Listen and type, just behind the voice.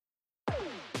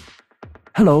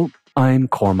Hello, I'm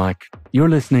Cormac. You're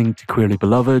listening to Queerly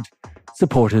Beloved,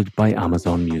 supported by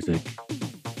Amazon Music.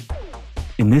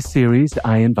 In this series,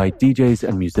 I invite DJs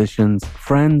and musicians,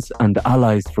 friends and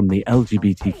allies from the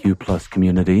LGBTQ+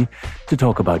 community to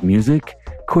talk about music,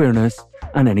 queerness,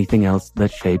 and anything else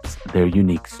that shapes their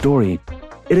unique story.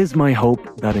 It is my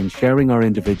hope that in sharing our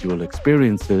individual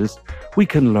experiences, we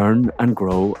can learn and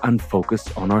grow and focus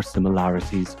on our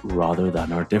similarities rather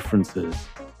than our differences.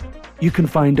 You can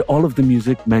find all of the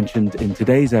music mentioned in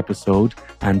today's episode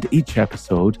and each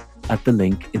episode at the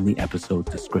link in the episode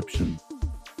description.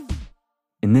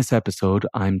 In this episode,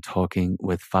 I'm talking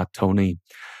with Fat Tony.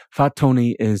 Fat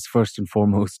Tony is first and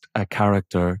foremost a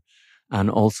character and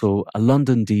also a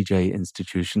London DJ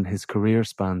institution. His career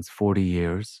spans 40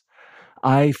 years.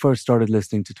 I first started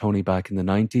listening to Tony back in the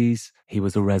 90s. He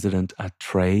was a resident at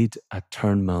Trade at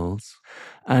Turnmills,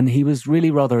 and he was really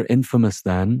rather infamous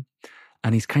then.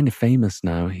 And he's kind of famous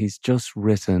now. He's just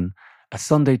written a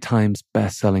Sunday Times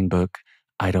best-selling book,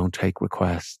 I Don't Take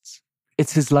Requests.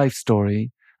 It's his life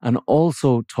story and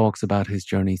also talks about his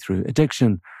journey through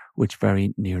addiction, which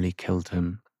very nearly killed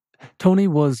him. Tony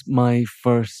was my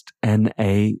first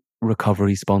NA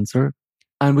recovery sponsor.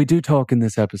 And we do talk in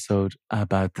this episode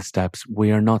about the steps.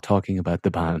 We are not talking about the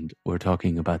band. We're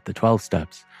talking about the 12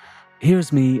 steps.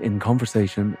 Here's me in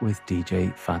conversation with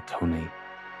DJ Fat Tony.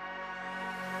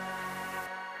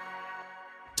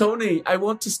 Tony, I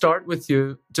want to start with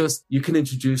you. Just, you can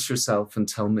introduce yourself and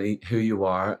tell me who you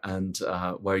are and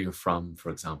where you're from, for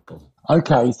example.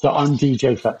 Okay, so I'm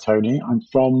DJ Fat Tony. I'm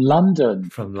from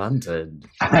London. From London.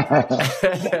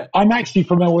 I'm actually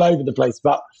from all over the place,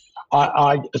 but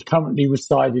I currently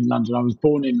reside in London. I was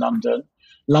born in London.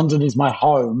 London is my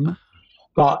home,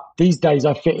 but these days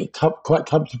I fit it quite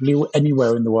comfortably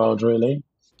anywhere in the world, really.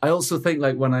 I also think,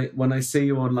 like, when I see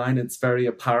you online, it's very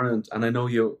apparent, and I know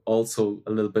you also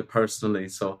a little bit personally,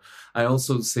 so I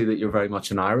also see that you're very much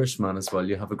an Irishman as well.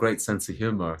 You have a great sense of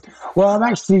humour. Well, I'm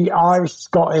actually Irish,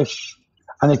 Scottish,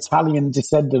 and Italian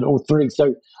descendant, all three.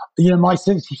 So, my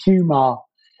sense of humour,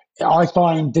 I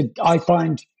find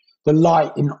the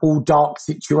light in all dark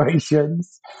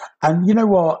situations. And you know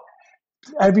what?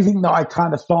 Everything that I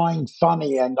kind of find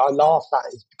funny and I laugh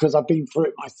at is because I've been through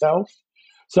it myself.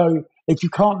 So if you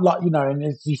can't, and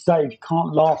as you say, if you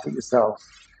can't laugh at yourself,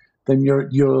 then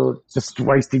you're just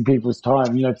wasting people's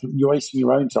time. You're wasting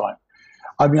your own time.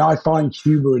 I mean, I find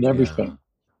humour in everything.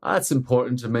 Yeah. That's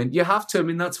important. I mean, you have to. I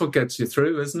mean, that's what gets you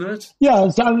through, isn't it? Yeah.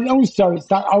 And also, it's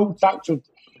that old factor of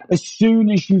as soon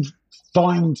as you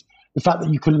find the fact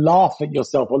that you can laugh at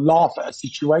yourself or laugh at a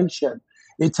situation,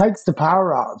 it takes the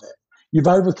power out of it. You've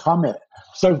overcome it.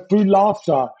 So through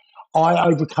laughter, I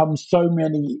overcome so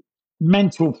many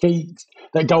mental things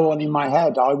that go on in my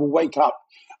head. I will wake up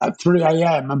at 3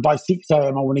 a.m. and by 6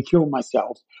 a.m. I want to kill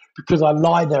myself because I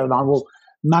lie there and I will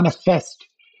manifest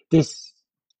this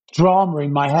drama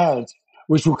in my head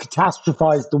which will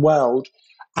catastrophize the world.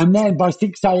 And then by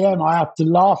 6 a.m. I have to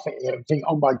laugh at it and think,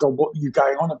 oh my God, what are you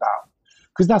going on about?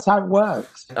 Because that's how it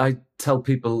works. I tell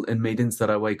people in meetings that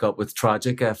I wake up with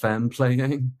Tragic FM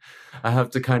playing. I have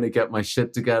to kind of get my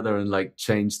shit together and like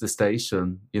change the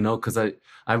station, because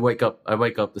I wake up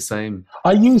the same.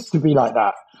 I used to be like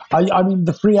that. I mean,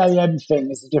 the 3 a.m. thing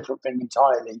is a different thing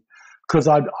entirely because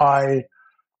I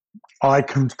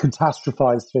can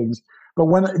catastrophize things. But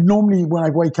normally when I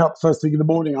wake up first thing in the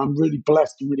morning, I'm really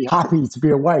blessed and really happy to be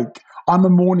awake. I'm a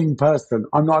morning person.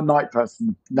 I'm not a night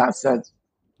person in that sense.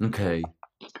 Okay.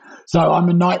 So I'm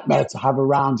a nightmare to have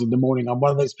around in the morning. I'm one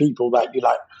of those people that you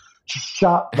like, just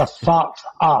shut the fuck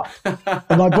up.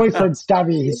 And my boyfriend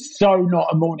Stabby is so not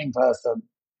a morning person.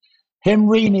 Him,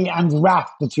 Rini and Raph,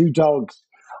 the two dogs,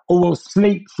 will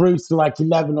sleep through to like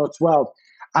 11 or 12.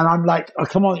 And I'm like, oh,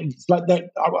 come on. It's like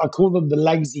I call them the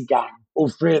lazy gang, all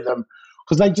three of them,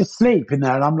 because they just sleep in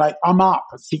there. And I'm like, I'm up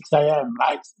at 6 a.m.,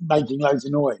 like making loads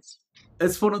of noise.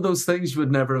 It's one of those things you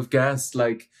would never have guessed,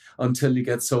 like, until you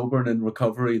get sober and in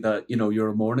recovery that, you're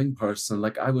a morning person.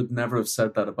 Like, I would never have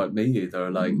said that about me either.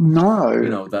 Like,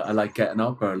 no. That I like getting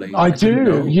up early. I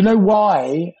do. You know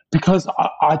why? Because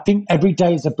I think every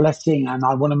day is a blessing and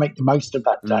I want to make the most of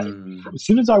that day. As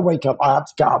soon as I wake up, I have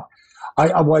to get up.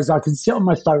 Otherwise, I can sit on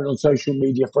my phone on social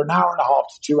media for an hour and a half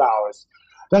to 2 hours.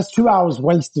 That's 2 hours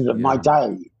wasted of my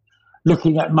day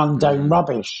looking at mundane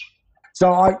rubbish.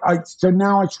 So so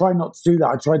now I try not to do that.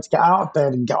 I try to get out of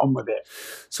bed and get on with it.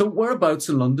 So whereabouts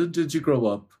in London did you grow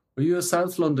up? Were you a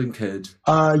South London kid?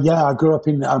 Yeah, I grew up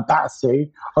in Battersea.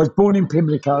 I was born in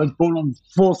Pimlico. I was born on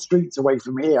 4 streets away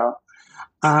from here.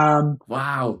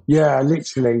 Wow. Yeah,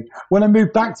 literally. When I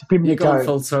moved back to Pimlico... You're going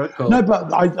full circle. No,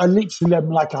 but I literally am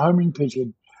like a homing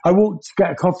pigeon. I walked to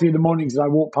get a coffee in the mornings, and I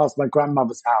walked past my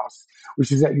grandmother's house,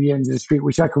 which was at the end of the street,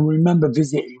 which I can remember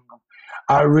visiting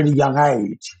at a really young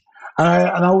age.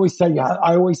 And I always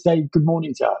say good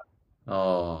morning to her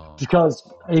Oh. because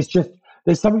it's just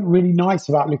there's something really nice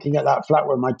about looking at that flat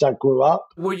where my dad grew up.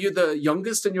 Were you the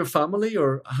youngest in your family,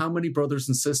 or how many brothers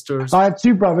and sisters? I have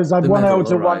two brothers. I have one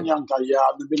elder, right. one younger. Yeah,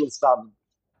 I'm the middle son.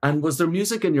 And was there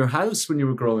music in your house when you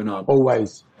were growing up?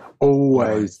 Always.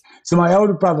 So my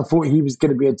older brother thought he was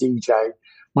going to be a DJ.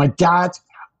 My dad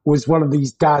was one of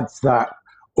these dads that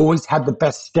always had the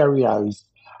best stereos,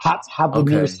 had to have the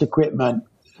newest equipment,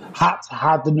 had to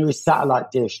have the newest satellite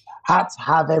dish, had to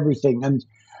have everything. And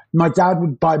my dad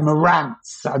would buy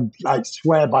Marantz, I'd like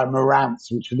swear by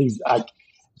Marantz, which were these like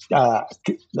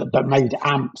that made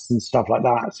amps and stuff like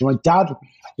that. So my dad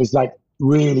was like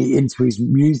really into his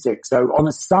music. So on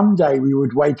a Sunday, we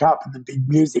would wake up and there'd be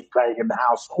music playing in the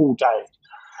house all day.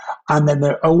 And then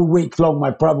all week long, my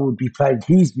brother would be playing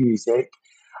his music.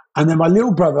 And then my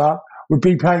little brother would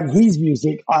be playing his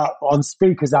music on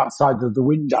speakers outside of the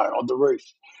window on the roof.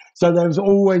 So there was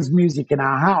always music in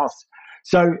our house.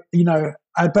 So,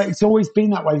 but it's always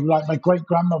been that way. Like my great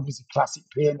grandmother was a classic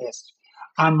pianist.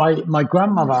 And my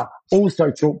grandmother also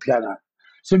taught piano.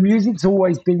 So music's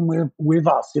always been with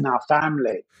us in our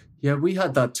family. Yeah, we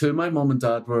had that too. My mum and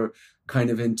dad were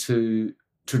kind of into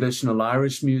traditional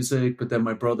Irish music, but then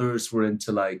my brothers were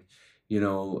into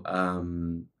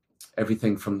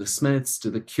everything from the Smiths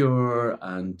to the Cure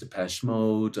and Depeche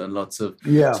Mode and lots of...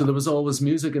 Yeah. So there was always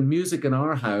music, and music in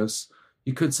our house,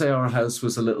 you could say our house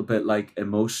was a little bit like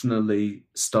emotionally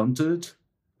stunted,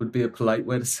 would be a polite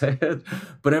way to say it.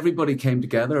 But everybody came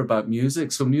together about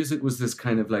music. So music was this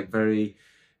kind of like very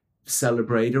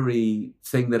celebratory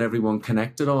thing that everyone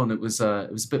connected on. It was a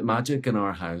bit magic in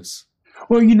our house.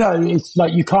 Well, it's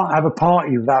like you can't have a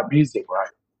party without music, right?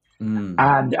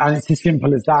 And it's as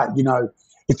simple as that.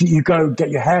 If you go get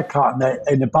your hair cut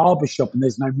in a barber shop and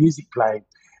there's no music playing,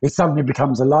 it suddenly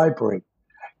becomes a library.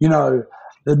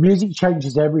 The music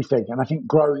changes everything. And I think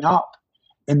growing up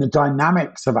in the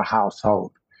dynamics of a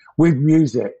household with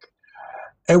music,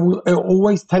 it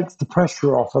always takes the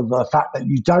pressure off of the fact that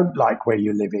you don't like where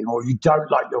you're living, or you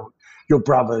don't like your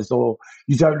brothers, or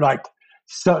you don't like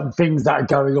certain things that are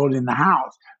going on in the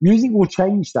house. Music will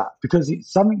change that because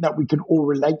it's something that we can all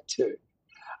relate to.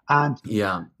 And,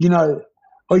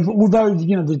 although,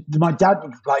 my dad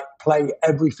would like play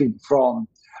everything from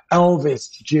Elvis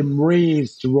to Jim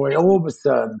Reeves to Roy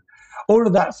Orbison, all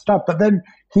of that stuff. But then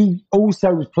he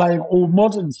also was playing all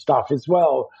modern stuff as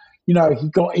well. He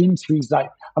got into,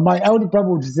 and my elder brother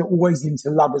was always into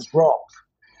lovers rock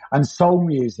and soul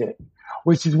music,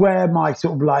 which is where my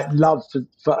sort of like love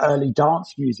for early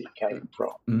dance music came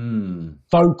from.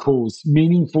 Vocals,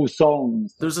 meaningful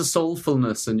songs. There's a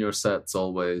soulfulness in your sets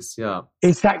always, yeah.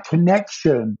 It's that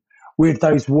connection with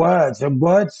those words and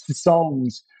words to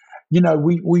songs.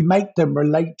 We make them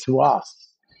relate to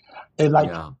us. And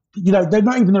they're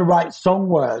not even the right song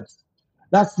words.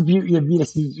 That's the beauty of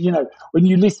this. When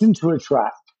you listen to a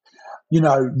track,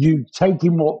 you take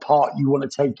in what part you want to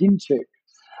take into.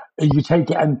 You take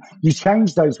it and you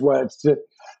change those words to,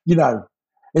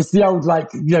 it's the old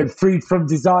freed from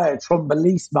desire,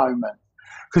 Trombelise moment.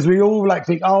 Because we all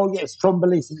think, oh yes,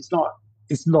 Trombelise, and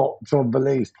it's not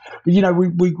Trombelise. But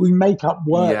we make up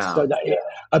words so that it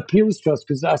appeals to us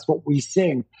because that's what we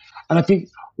sing. And I think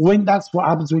that's what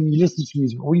happens when you listen to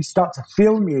music. When you start to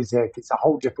feel music, it's a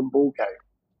whole different ballgame.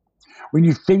 When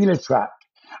you feel a track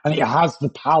and it has the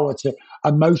power to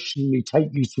emotionally take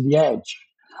you to the edge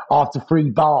after 3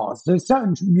 bars. There's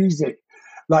certain music,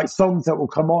 like songs that will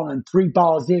come on and 3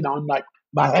 bars in, I'm like,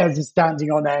 my hairs are standing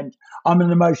on end. I'm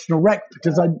an emotional wreck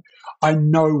because I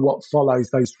know what follows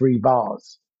those 3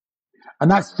 bars.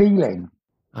 And that's feeling.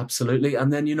 Absolutely.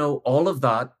 And then, all of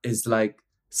that is like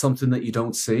something that you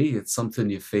don't see. It's something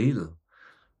you feel,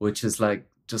 which is like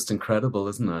just incredible,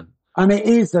 isn't it? And it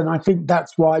is. And I think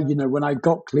that's why, when I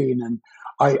got clean and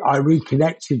I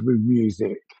reconnected with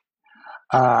music,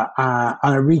 and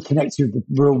I reconnected with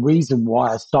the real reason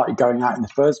why I started going out in the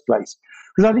first place.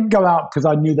 Because I didn't go out because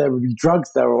I knew there would be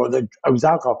drugs there or there was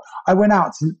alcohol. I went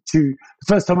out to the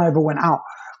first time I ever went out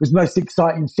was the most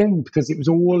exciting thing because it was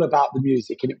all about the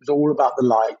music and it was all about the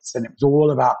lights and it was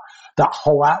all about that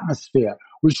whole atmosphere,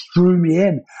 which drew me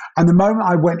in. And the moment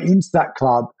I went into that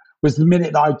club was the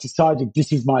minute that I decided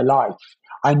this is my life.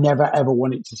 I never, ever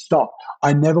want it to stop.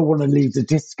 I never want to leave the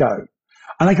disco.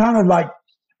 And I kind of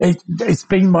it's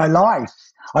been my life.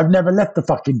 I've never left the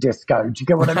fucking disco. Do you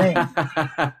get what I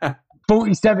mean?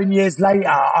 47 years later,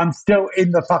 I'm still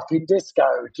in the fucking disco,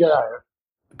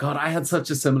 God, I had such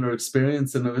a similar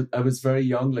experience and I was very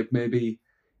young, like maybe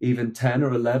even 10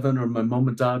 or 11, or my mum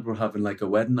and dad were having like a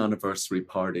wedding anniversary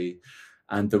party.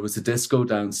 And there was a disco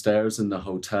downstairs in the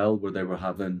hotel where they were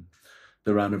having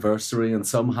their anniversary. And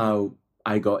somehow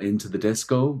I got into the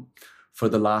disco for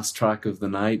the last track of the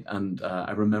night. And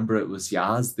I remember it was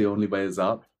Yaz, The Only Way Is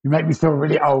Up. You make me feel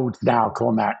really old now,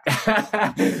 Cormac.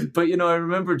 But, you know, I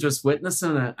remember just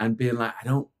witnessing it and being like, I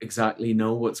don't exactly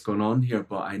know what's going on here,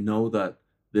 but I know that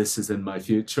this is in my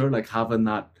future. Like having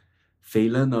that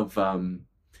feeling of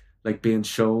like being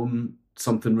shown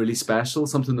something really special,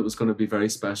 something that was going to be very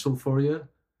special for you.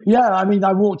 Yeah, I mean,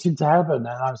 I walked into heaven and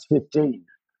I was 15.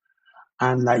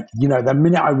 And like, you know, the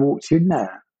minute I walked in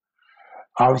there,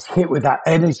 I was hit with that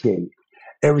energy.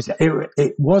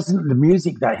 It wasn't the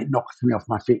music that knocked me off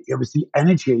my feet. It was the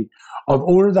energy of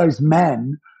all of those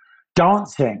men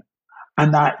dancing,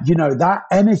 and that, you know, that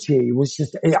energy was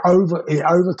just it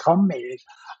overcome me,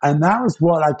 and that was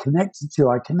what I connected to.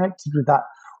 I connected with that.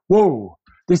 Whoa,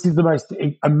 this is the most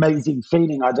amazing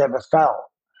feeling I'd ever felt.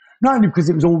 Not only because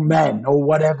it was all men or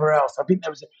whatever else. I think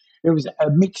it was a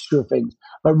mixture of things,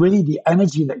 but really the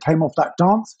energy that came off that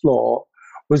dance floor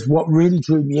was what really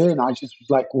drew me in. I just was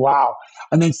like, wow.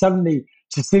 And then suddenly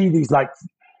to see these like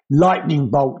lightning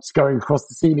bolts going across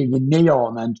the ceiling in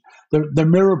neon, and the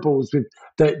mirror balls with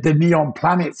the neon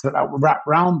planets that were wrapped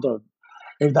around them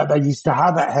that they used to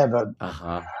have at heaven.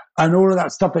 Uh-huh. And all of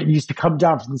that stuff that used to come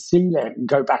down from the ceiling and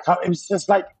go back up. It was just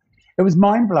like, it was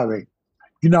mind blowing.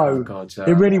 You know, oh God, yeah.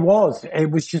 It really was.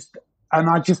 It was just, and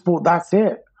I just thought, that's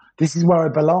it. This is where I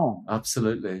belong.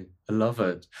 Absolutely. I love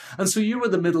it. And so you were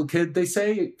the middle kid. They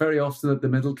say very often that the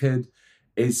middle kid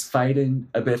is fighting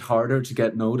a bit harder to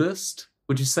get noticed.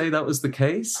 Would you say that was the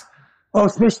case? Well,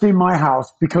 especially in my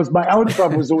house, because my older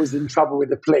brother was always in trouble with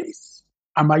the police.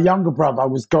 And my younger brother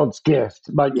was God's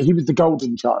gift. He was the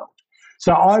golden child.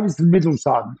 So I was the middle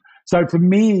son. So for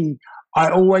me, I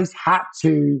always had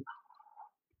to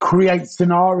create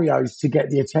scenarios to get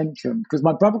the attention, because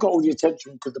my brother got all the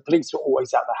attention because the police were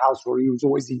always at the house, or he was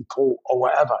always in court or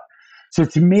whatever. So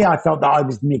to me, I felt that I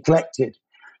was neglected.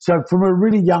 So from a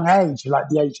really young age, like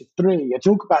the age of 3, I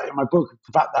talk about it in my book,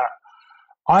 the fact that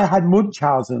I had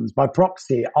Munchausen's by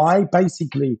proxy. I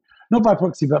basically, not by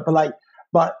proxy,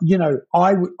 but you know,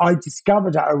 I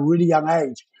discovered at a really young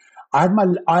age, I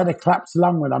had a collapsed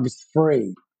lung when I was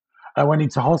 3. I went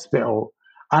into hospital.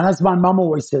 And as my mum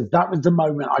always says, that was the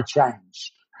moment I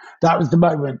changed. That was the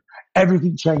moment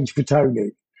everything changed for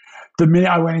Tony. The minute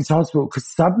I went into hospital, because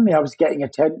suddenly I was getting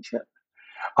attention.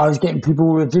 I was getting people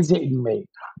who were visiting me.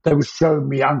 They were showing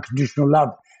me unconditional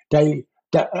love.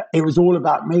 It was all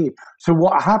about me. So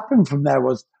what happened from there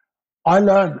was I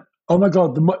learned, oh my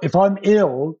God, if I'm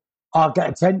ill, I'll get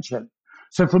attention.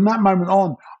 So from that moment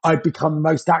on, I'd become the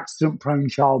most accident-prone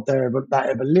child that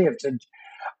ever lived. And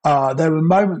there were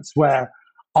moments where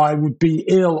I would be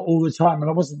ill all the time, and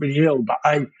I wasn't really ill, but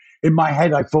in my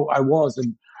head, I thought I was.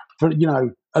 And for, you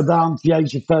know, around the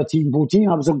age of 13, 14,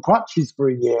 I was on crutches for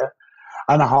a year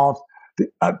and a half,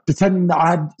 pretending that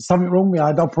I had something wrong with me. I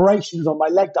had operations on my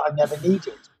leg that I never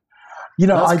needed. You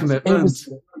know,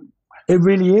 it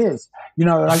really is. You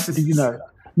know,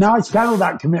 now I channel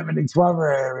that commitment into other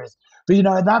areas. But, you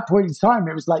know, at that point in time,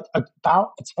 it was like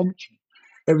about attention.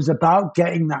 It was about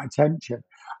getting that attention.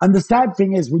 And the sad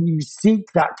thing is, when you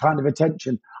seek that kind of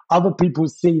attention, other people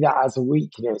see that as a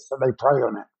weakness and they prey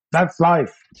on it. That's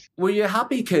life. Were you a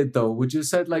happy kid, though? Would you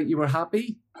say like you were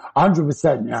happy?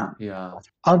 100%, yeah. Yeah.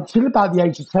 Until about the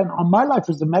age of 10, my life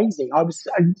was amazing. I was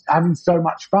having so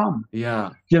much fun.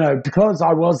 Yeah. You know, because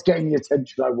I was getting the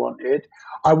attention I wanted.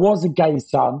 I was a gay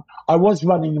son. I was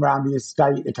running around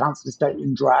the council estate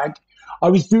in drag. I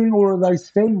was doing all of those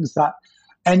things that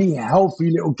any healthy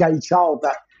little gay child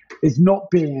that is not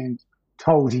being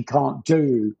told he can't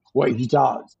do what he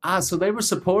does. So they were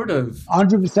supportive.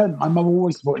 100%. My mum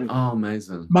always supported me. Oh,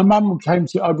 amazing. My mum came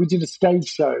to, we did a stage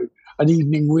show, an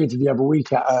evening with the other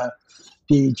week at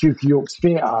the Duke of York's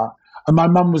Theatre, and my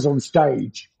mum was on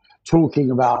stage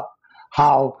talking about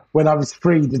how when I was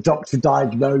 3, the doctor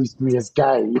diagnosed me as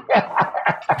gay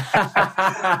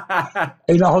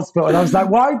in a hospital. And I was like,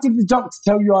 why did the doctor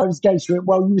tell you I was gay? She went,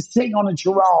 well, you were sitting on a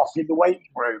giraffe in the waiting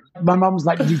room. My mum was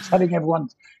like, you're telling everyone,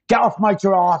 get off my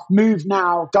giraffe, move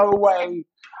now, go away.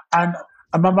 And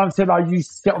my mum said, I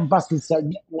used to sit on buses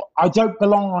saying, I don't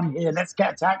belong on here, let's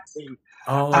get a taxi.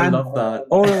 Oh, I love that.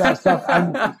 All of that stuff.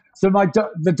 And so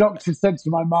the doctor said to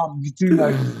my mum, you do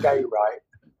know he's gay, right?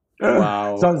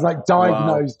 Wow. So I was like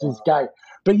diagnosed as gay.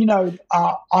 But, you know,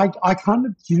 I kind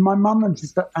of, my mum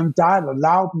and dad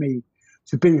allowed me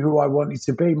to be who I wanted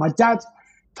to be. My dad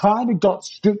kind of got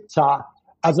stricter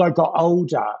as I got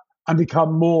older, and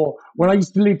become more. When I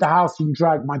used to leave the house in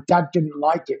drag, my dad didn't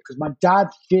like it because my dad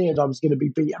feared I was going to be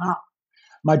beaten up.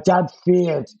 My dad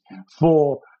feared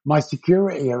for my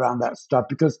security around that stuff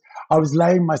because I was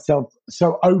laying myself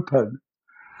so open.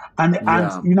 And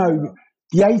you know,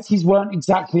 the 80s weren't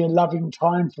exactly a loving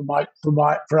time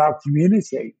for our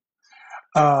community.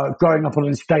 Growing up on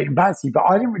an estate in Battersea, but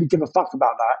I didn't really give a fuck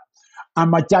about that.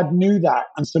 And my dad knew that.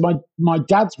 And so my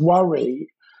dad's worry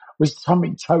was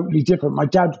something totally different. My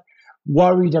dad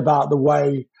worried about the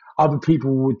way other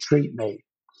people would treat me.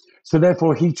 So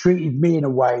therefore he treated me in a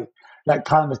way that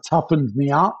kind of toughened me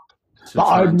up. But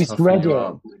I misread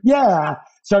it. Yeah.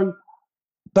 So,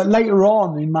 but later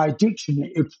on in my addiction,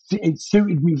 it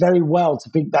suited me very well to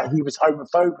think that he was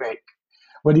homophobic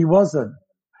when he wasn't.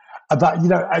 But, you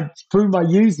know, through my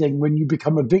using, when you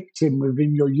become a victim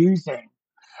within your using,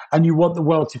 and you want the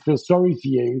world to feel sorry for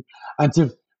you and to,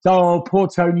 oh, poor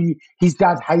Tony, his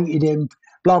dad hated him,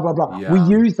 blah, blah, blah. Yeah. We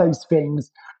use those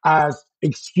things as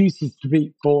excuses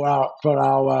for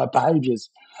our behaviours.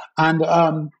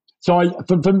 And so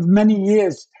for many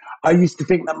years, I used to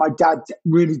think that my dad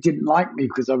really didn't like me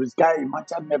because I was gay. My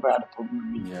dad never had a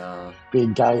problem with me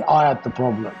being gay. I had the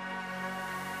problem.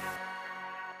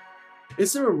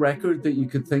 Is there a record that you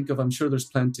could think of? I'm sure there's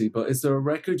plenty, but is there a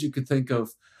record you could think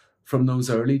of from those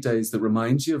early days that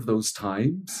reminds you of those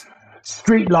times?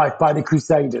 Street Life by the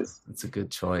Crusaders. That's a good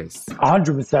choice.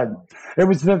 100%. It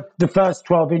was the first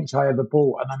 12-inch I ever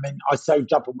bought. And I mean, I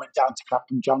saved up and went down to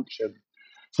Clapham Junction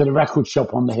to the record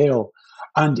shop on the hill.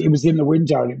 And it was in the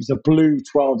window and it was a blue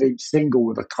 12-inch single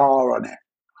with a car on it.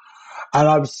 And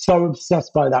I was so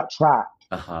obsessed by that track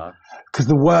because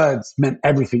the words meant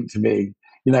everything to me.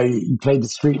 You know, you play the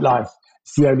Street Life.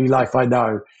 It's the only life I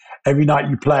know. Every night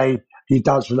you play, you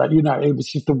dance with that. You know, it was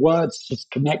just the words just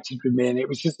connected with me. And it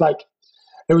was just like,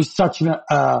 it was such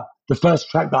the first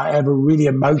track that I ever really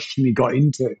emotionally got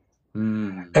into.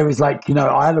 It was like, you know,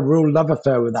 I had a real love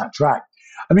affair with that track.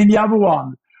 I mean, the other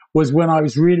one was when I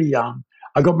was really young.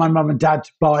 I got my mum and dad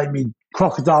to buy me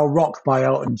Crocodile Rock by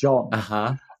Elton John.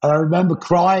 And I remember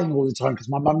crying all the time because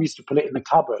my mum used to put it in the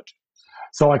cupboard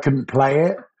so I couldn't play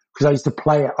it because I used to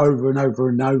play it over and over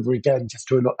and over again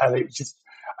and it just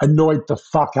annoyed the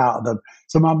fuck out of them.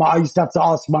 So I used to have to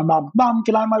ask my mum, "Mum,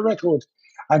 can I have my record?"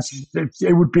 And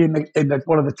it would be in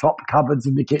one of the top cupboards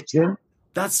in the kitchen.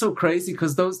 That's so crazy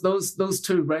because those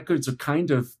two records are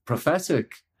kind of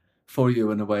prophetic for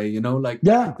you in a way, you know, like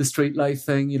the Street Life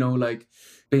thing, you know, like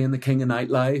being the king of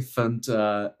nightlife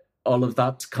and all of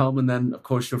that to come. And then, of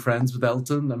course, you're friends with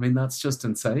Elton. I mean, that's just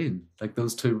insane. Like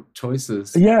those two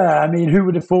choices. Yeah, I mean, who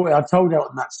would have thought it? I've told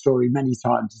Elton that story many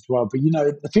times as well. But, you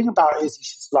know, the thing about it is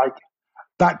it's just like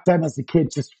back then as a kid,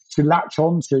 just to latch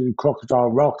on to Crocodile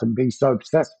Rock and be so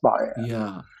obsessed by it.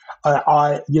 Yeah.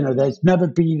 You know, there's never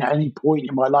been any point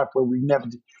in my life where we've never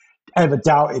ever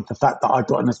doubted the fact that I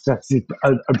got an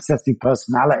obsessive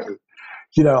personality.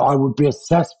 You know, I would be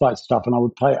obsessed by stuff and I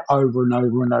would play it over and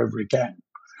over and over again.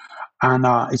 And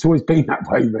it's always been that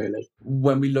way, really.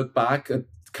 When we look back at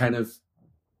kind of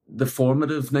the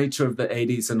formative nature of the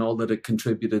 80s and all that it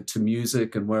contributed to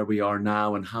music and where we are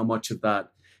now and how much of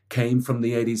that came from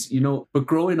the 80s, you know, but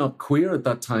growing up queer at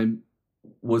that time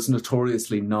was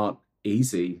notoriously not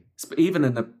easy. Even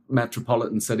in a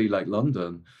metropolitan city like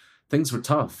London, things were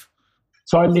tough.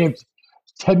 So I lived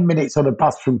 10 minutes on a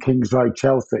bus from Kings Road,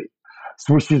 Chelsea,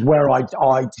 which is where I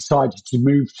decided to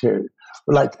move to.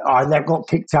 Like, I got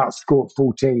kicked out of school at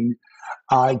 14.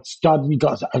 I suddenly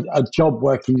got a job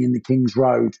working in the Kings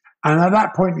Road. And at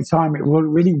that point in time, it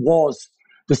really was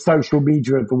the social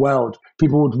media of the world.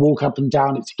 People would walk up and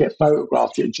down it to get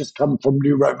photographed. It had just come from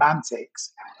New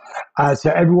Romantics.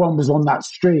 So everyone was on that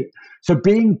street. So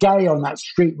being gay on that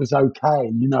street was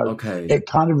okay, you know. Okay. It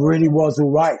kind of really was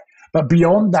all right. But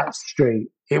beyond that street,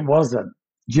 it wasn't,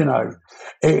 you know.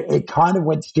 It kind of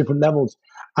went to different levels.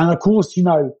 And of course, you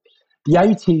know, the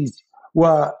 80s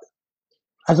were,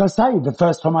 as I say, the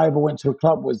first time I ever went to a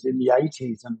club was in the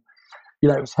 80s. And, you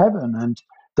know, it was heaven. And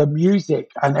the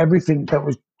music and everything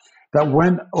that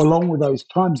went along with those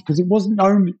times, because it wasn't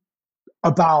only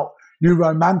about new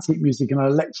romantic music and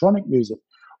electronic music.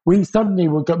 We suddenly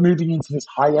were moving into this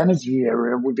high energy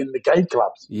area within the gay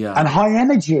clubs. Yeah. And high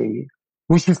energy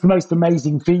was just the most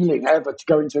amazing feeling ever to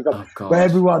go into a club where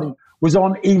everybody was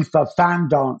on ether fan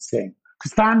dancing.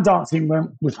 Because fan dancing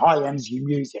went with high energy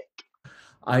music.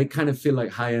 I kind of feel like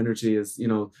high energy is, you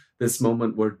know, this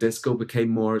moment where disco became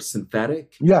more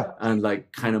synthetic. Yeah. And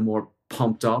like kind of more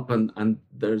pumped up. And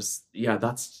there's,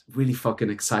 that's really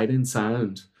fucking exciting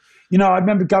sound. You know, I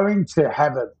remember going to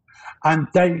Heaven And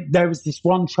there was this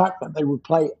one track that they would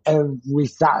play every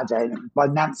Saturday, and it was by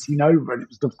Nancy Nova, and it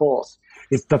was The Force.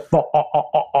 It's the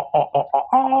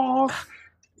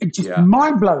it's just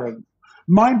mind blowing.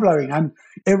 And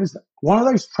it was one of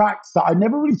those tracks that I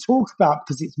never really talk about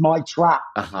because it's my track.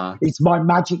 It's my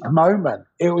magic moment.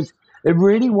 It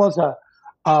really was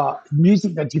a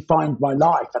music that defined my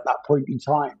life at that point in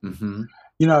time.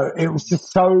 You know, it was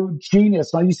just so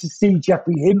genius. I used to see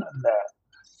Jeffrey Hinton there,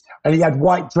 and he had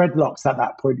white dreadlocks at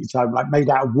that point in time, like made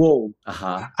out of wool.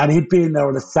 And he'd be in there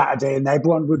on a Saturday, and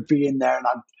everyone would be in there. And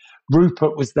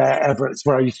Rupert was there, Everett's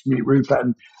where I used to meet Rupert,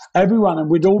 and everyone, and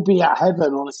we'd all be at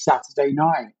Heaven on a Saturday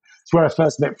night. It's where I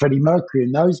first met Freddie Mercury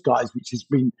and those guys, which has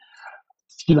been,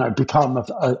 you know, become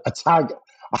a tag.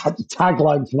 I had the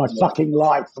tagline for my fucking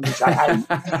life, which I hate,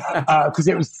 because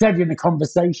it was said in a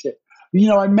conversation. You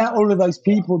know, I met all of those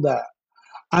people there,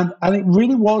 and it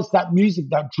really was that music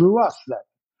that drew us there.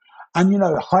 And, you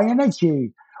know, High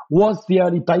Energy was the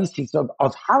early basis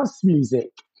of house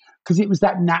music, because it was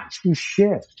that natural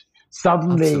shift.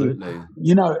 Suddenly,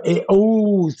 you know, it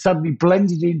all suddenly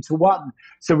blended into one.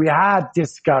 So we had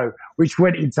disco, which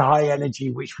went into High Energy,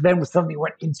 which then suddenly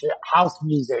went into house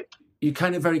music. You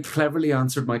kind of very cleverly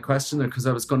answered my question there, because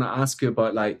I was going to ask you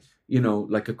about, like, you know,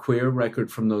 like a queer record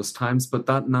from those times. But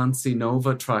that Nancy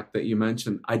Nova track that you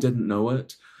mentioned, I didn't know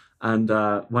it. And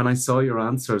when I saw your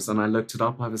answers and I looked it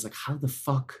up, I was like, how the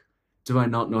fuck do I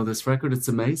not know this record? It's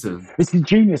amazing. It's a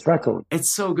genius record. It's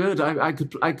so good. I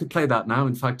could play that now.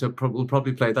 In fact, we'll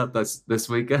probably play that this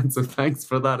weekend. So thanks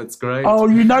for that. It's great. Oh,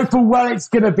 you know for well it's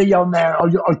going to be on there.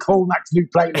 I'll call that new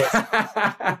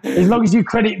playlist. As long as you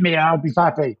credit me, I'll be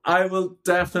happy. I will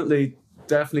definitely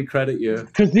credit you.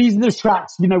 Because these are the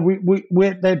tracks, you know,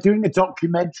 they're doing a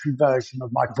documentary version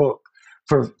of my book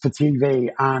for TV,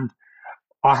 and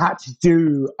I had to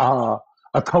do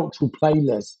a cultural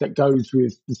playlist that goes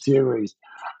with the series.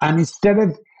 And instead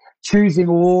of choosing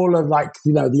all of, like,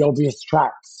 you know, the obvious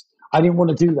tracks, I didn't want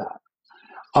to do that.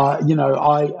 You know,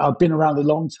 I've been around a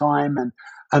long time, and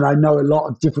I know a lot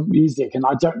of different music, and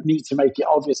I don't need to make it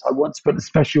obvious. I want to put the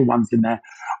special ones in there.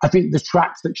 I think the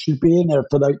tracks that should be in there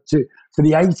for the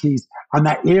 80s and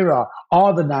that era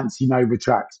are the Nancy Nova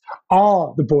tracks,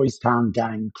 are the Boys Town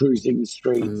Gang, Cruising the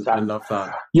Streets. I love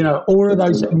that. You know, all of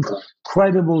those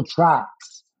incredible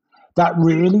tracks that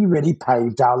really, really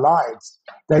paved our lives.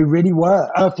 They really were.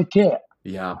 Eartha Kitt.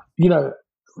 Yeah. You know,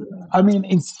 I mean,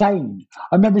 insane.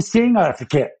 I remember seeing Eartha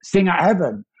Kitt sing at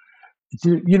Heaven,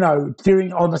 you know,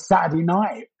 doing on a Saturday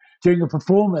night, doing a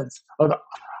performance of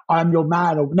I'm Your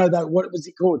Man, or no, what was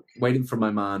it called? Waiting for My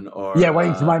Man, or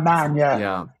Waiting for My Man.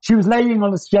 Yeah. She was laying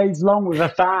on the stage long with her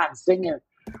fan singing,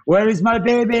 "Where is my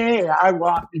baby? I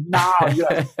want it now."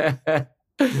 Yeah.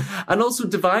 And also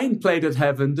Divine played at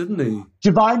Heaven, didn't he?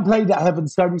 Divine played at Heaven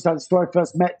so many times. So I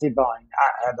first met Divine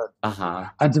at Heaven.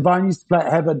 And Divine used to play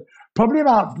at Heaven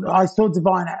I saw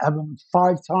Divine at Heaven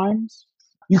 5 times.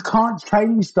 You can't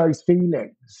change those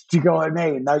feelings. Do you know what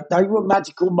I mean? They were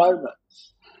magical moments.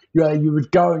 You know, you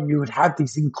would go and you would have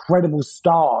these incredible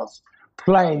stars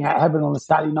playing at Heaven on a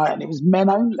Saturday night, and it was men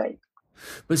only.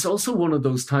 But it's also one of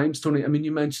those times, Tony. I mean,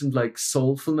 you mentioned like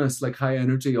soulfulness, like High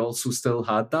Energy also still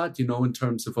had that, you know, in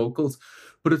terms of vocals.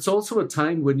 But it's also a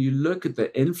time when you look at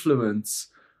the influence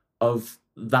of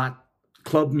that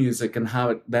club music and how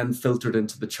it then filtered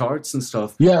into the charts and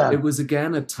stuff. Yeah. It was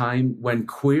again a time when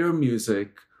queer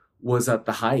music was at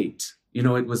the height. You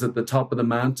know, it was at the top of the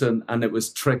mountain and it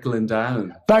was trickling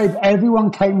down. Babe, everyone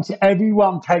came to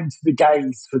the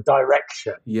gays for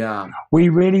direction. Yeah. We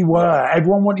really were.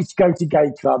 Everyone wanted to go to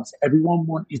gay clubs. Everyone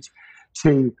wanted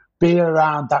to be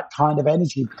around that kind of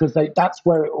energy because that's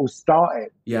where it all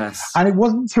started. Yes. And it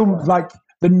wasn't until like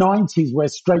the 90s where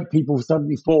straight people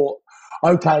suddenly thought,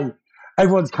 okay,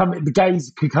 everyone's coming, the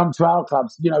gays could come to our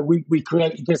clubs. You know, we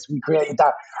created this, we created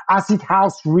that. Acid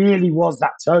House really was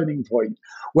that turning point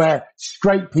where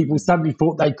straight people suddenly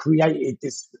thought they created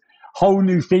this whole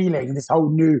new feeling, this whole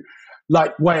new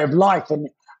like way of life. And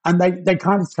they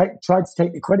kind of tried to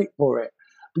take the credit for it.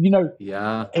 But, you know,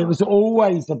 yeah, it was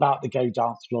always about the gay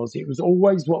dance floors. It was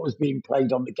always what was being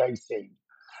played on the gay scene.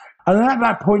 And at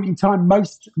that point in time,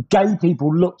 most gay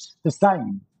people looked the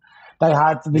same. They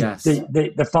had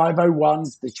the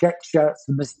 501s, the check shirts,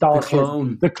 the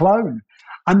moustaches, the clone.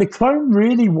 And the clone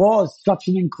really was such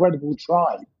an incredible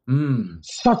tribe.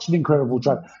 Such an incredible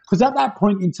tribe. Because at that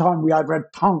point in time, we either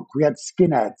had punk, we had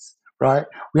skinheads, right?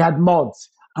 We had mods,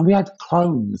 and we had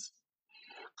clones.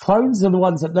 Clones are the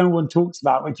ones that no one talks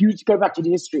about. If you were to go back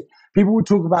into history, people would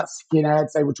talk about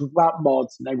skinheads, they would talk about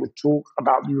mods, and they would talk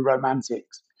about new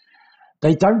romantics.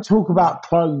 They don't talk about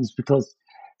clones because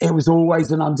it was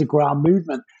always an underground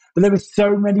movement. But there were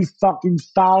so many fucking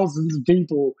thousands of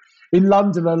people in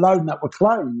London alone that were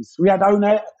clones. We had our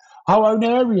own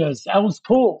areas. Earls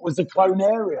Court was a clone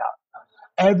area.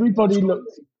 Everybody looked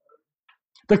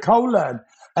the colon.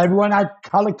 Everyone had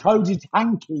color-coded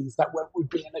hankies that would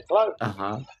be in a clone.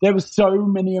 Uh-huh. There were so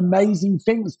many amazing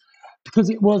things because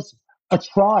it was a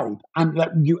tribe, and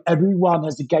everyone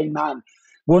as a gay man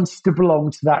wants to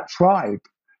belong to that tribe.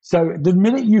 So the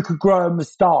minute you could grow a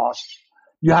moustache,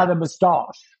 you had a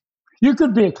moustache. You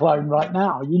could be a clone right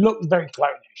now. You look very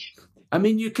clonish. I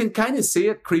mean, you can kind of see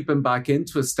it creeping back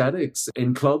into aesthetics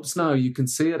in clubs now. You can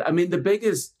see it. I mean, the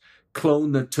biggest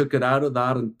clone that took it out of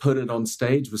that and put it on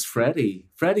stage was Freddie.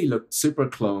 Freddie looked super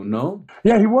clone, no?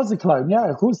 Yeah, he was a clone. Yeah,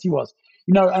 of course he was.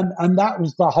 And that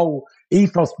was the whole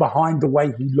ethos behind the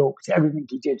way he looked, everything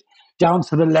he did, down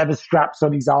to the leather straps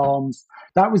on his arms.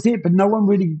 That was it. But no one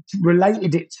really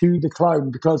related it to the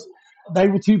clone because they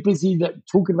were too busy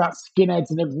talking about skinheads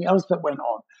and everything else that went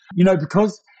on.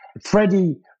 Because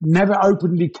Freddie never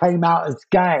openly came out as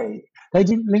gay, they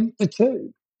didn't link the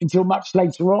two until much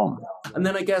later on. And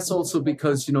then I guess also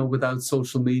because, without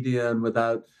social media and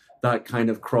without that kind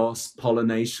of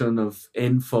cross-pollination of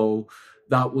info,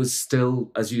 that was still,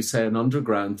 as you say, an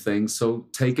underground thing. So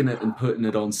taking it and putting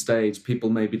it on stage, people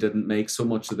maybe didn't make so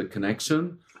much of the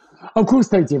connection. Of course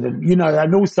they didn't,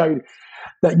 and also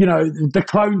that, the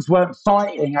clones weren't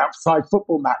fighting outside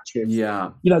football matches.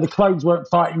 Yeah. The clones weren't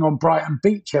fighting on Brighton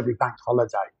Beach every bank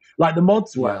holiday like the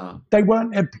mods were. Yeah. They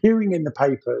weren't appearing in the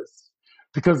papers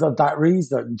because of that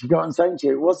reason. Do you get what I'm saying to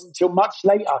you? It wasn't until much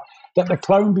later that the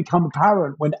clone became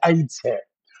apparent when AIDS hit.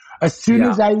 As soon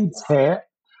as AIDS hit,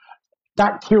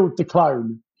 that killed the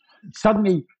clone.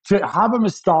 Suddenly, to have a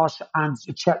moustache and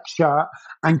a check shirt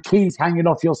and keys hanging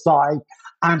off your side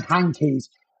and hankies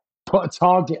put a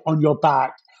target on your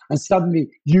back, and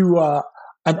suddenly you were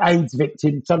an AIDS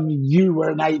victim, suddenly you were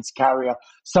an AIDS carrier,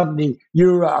 suddenly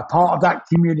you were a part of that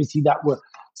community that were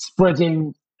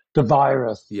spreading the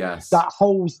virus. Yes. That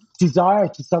whole desire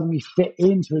to suddenly fit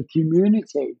into a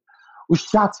community was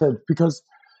shattered because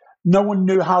no one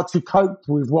knew how to cope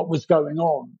with what was going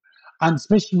on. And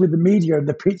especially with the media and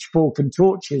the pitchfork and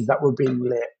torches that were being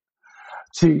lit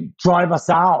to drive us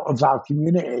out of our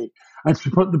community and to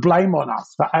put the blame on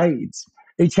us for AIDS.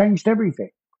 It changed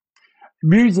everything.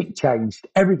 Music changed.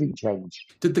 Everything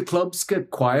changed. Did the clubs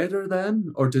get quieter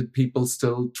then? Or did people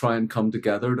still try and come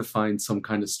together to find some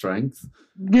kind of strength?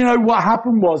 What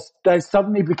happened was there's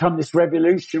suddenly become this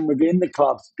revolution within the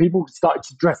clubs. People started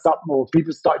to dress up more.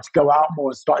 People started to go out more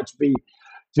and started to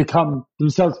become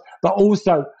themselves. But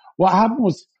also what happened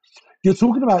was you're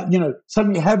talking about,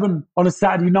 suddenly Heaven on a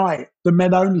Saturday night, the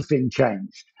men only thing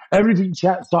changed. Everything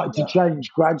started to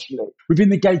change gradually. Within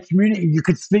the gay community, you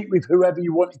could sleep with whoever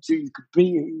you wanted to. You could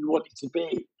be who you wanted to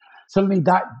be. Suddenly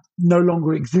that no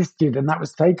longer existed and that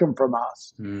was taken from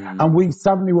us. And we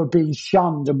suddenly were being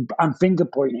shunned and finger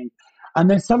pointing. And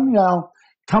then suddenly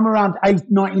come around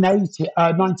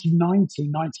 1990,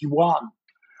 91,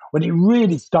 when it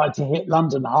really started to hit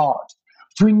London hard.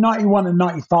 Between 91 and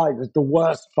 95 was the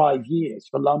worst 5 years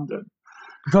for London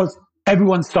because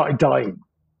everyone started dying.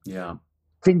 Yeah.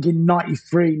 Thinking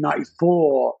 93,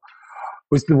 94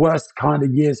 was the worst kind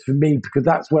of years for me because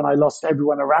that's when I lost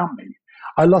everyone around me.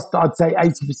 I lost, I'd say,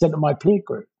 80% of my peer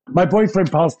group. My boyfriend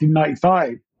passed in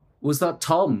 95. Was that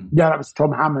Tom? Yeah, that was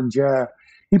Tom Hammond, yeah.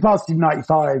 He passed in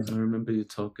 95. I remember you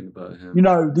talking about him.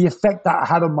 The effect that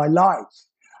had on my life.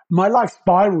 My life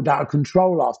spiraled out of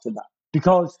control after that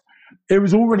because it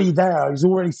was already there. It was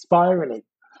already spiraling.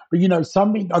 But,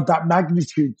 something of that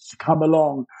magnitude to come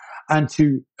along and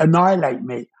to annihilate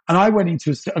me. And I went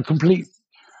into a complete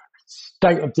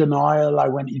state of denial. I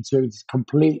went into this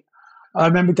I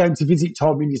remember going to visit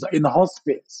Tom in the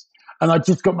hospice. And I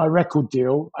just got my record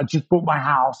deal. I just bought my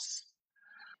house.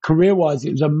 Career-wise,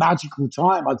 it was a magical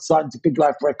time. I'd signed to Big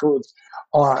Life Records.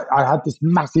 I had this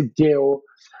massive deal.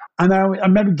 And I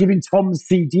remember giving Tom the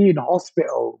CD in the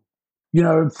hospital.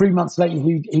 And 3 months later,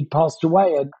 he passed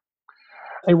away. And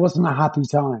it wasn't a happy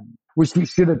time, which it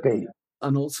should have been.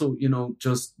 And also,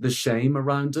 just the shame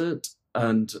around it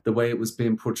and the way it was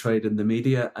being portrayed in the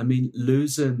media. I mean,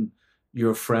 losing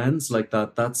your friends like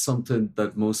that, that's something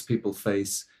that most people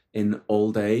face in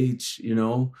old age,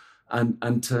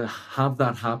 and to have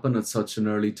that happen at such an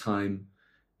early time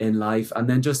in life and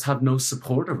then just have no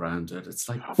support around it. It's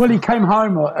like... Well, he came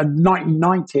home in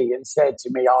 1990 and said to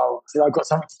me, I've got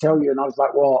something to tell you. And I was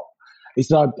like, what? He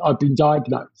said, I've been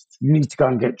diagnosed. You need to go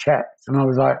and get checked. And I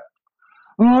was like,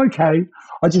 oh, okay.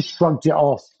 I just shrugged it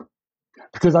off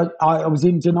because I was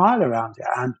in denial around it.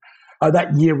 And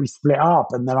that year we split up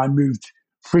and then I moved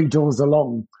 3 doors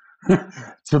along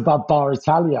to Bar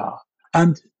Italia.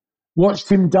 And watched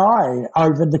him die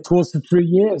over the course of 3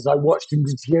 years. I watched him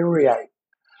deteriorate.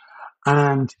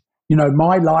 And,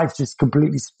 my life just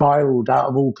completely spiraled out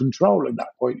of all control at that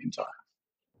point in time.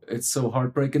 It's so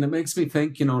heartbreaking. It makes me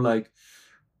think, like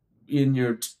in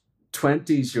your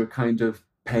 20s, you're kind of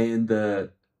paying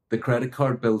the credit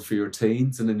card bill for your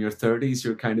teens. And in your 30s,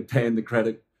 you're kind of paying the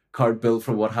credit card bill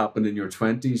for what happened in your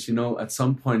 20s. At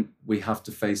some point, we have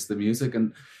to face the music.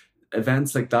 And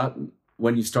events like that,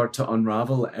 when you start to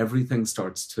unravel, everything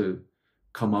starts to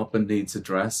come up and needs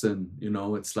addressing.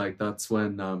 It's like that's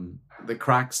when the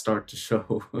cracks start to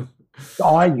show.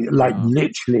 I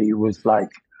literally was like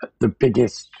the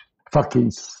biggest fucking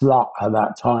slut at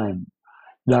that time.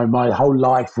 My whole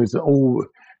life was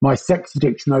my sex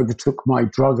addiction overtook my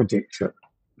drug addiction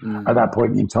at that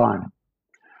point in time.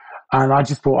 And I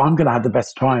just thought, I'm going to have the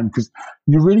best time, because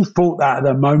you really thought that at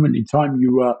the moment in time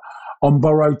you were on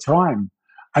borrowed time.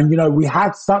 And, we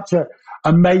had such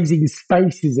amazing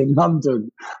spaces in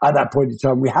London at that point in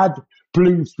time. We had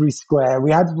Bloomsbury Square,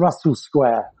 we had Russell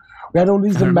Square, we had all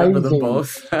these amazing. Remember them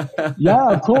both. Yeah,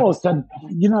 of course. And,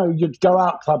 you'd go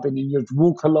out clubbing and you'd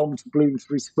walk along to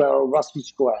Bloomsbury Square or Russell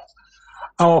Square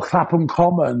or Clapham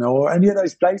Common or any of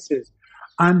those places.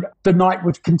 And the night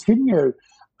would continue.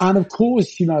 And of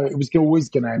course, it was always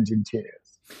going to end in tears.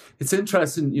 It's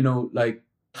interesting, like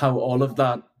how all of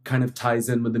that kind of ties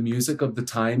in with the music of the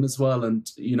time as well. And,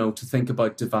 to think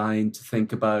about Divine, to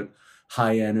think about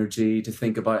High Energy, to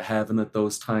think about Heaven at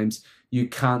those times, you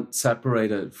can't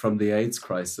separate it from the AIDS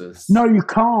crisis. No, you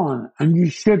can't, and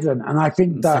you shouldn't. And I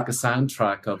think it's like a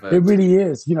soundtrack of it. It really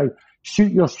is.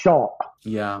 Shoot your shot.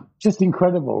 Yeah. Just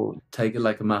incredible. Take it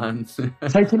like a man.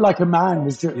 Take it like a man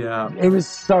was just, it was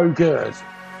so good.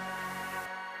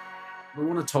 We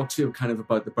want to talk to you kind of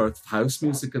about the birth of house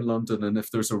music in London, and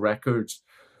if there's a record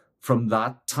from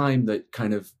that time that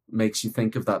kind of makes you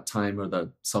think of that time or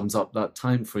that sums up that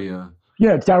time for you.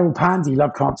 Yeah, Daryl Pandy,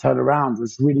 Love Can't Turn Around,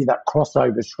 was really that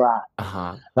crossover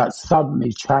track that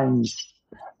suddenly changed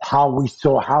how we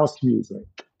saw house music.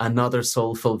 Another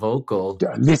soulful vocal.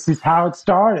 This is how it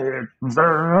started.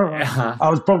 I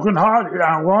was broken hearted.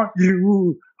 I want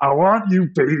you,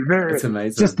 baby. It's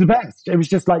amazing. Just the best. It was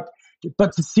just like,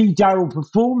 but to see Daryl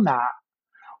perform that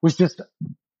was just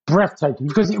breathtaking,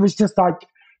 because it was just like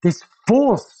this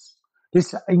force,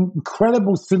 this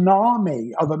incredible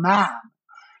tsunami of a man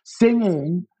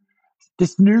singing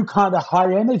this new kind of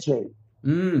high energy.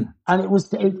 And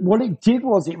what it did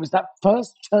was it was that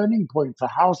first turning point for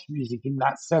house music, in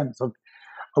that sense of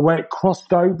where it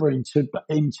crossed over into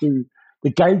the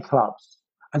gay clubs.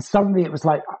 And suddenly it was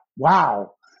like,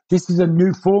 wow, this is a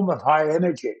new form of high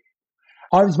energy.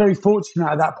 I was very fortunate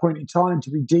at that point in time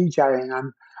to be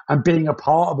DJing and being a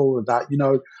part of all of that.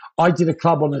 I did a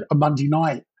club on a Monday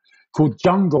night called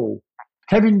Jungle.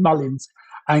 Kevin Mullins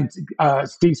and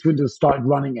Steve Swindle started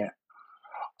running it.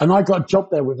 And I got a job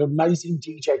there with an amazing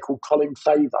DJ called Colin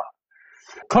Favor.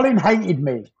 Colin hated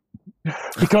me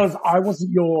because I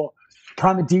wasn't your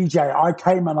kind of DJ. I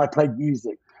came and I played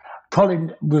music.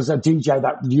 Colin was a DJ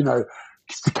that,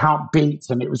 used to count beats,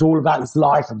 and it was all about his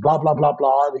life and blah, blah, blah,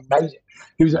 blah. And he made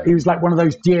it. He was like one of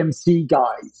those DMC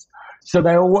guys. So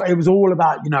it was all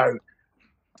about,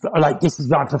 like, this is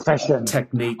my profession.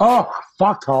 Technique. Oh,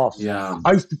 fuck off. Yeah.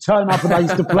 I used to turn up and I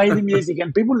used to play the music,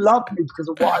 and people loved me because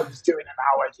of what I was doing and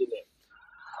how I did it.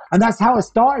 And that's how I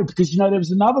started, because, there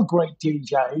was another great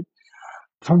DJ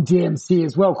from DMC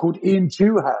as well called Ian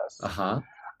Dewhurst.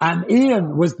 And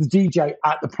Ian was the DJ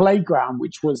at the Playground,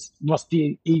 which was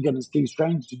Rusty Egan and Steve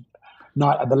Strange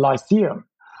night at the Lyceum.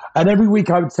 And every week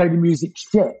I would say the music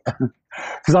shit,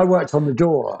 because I worked on the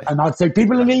door. And I'd say,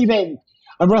 people are leaving.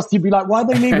 And Rusty would be like, why are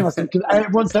they leaving? I said, because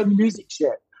everyone's saying the music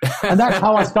shit. And that's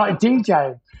how I started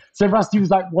DJing. So Rusty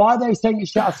was like, why are they saying it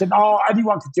shit? I said,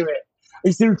 anyone could do it.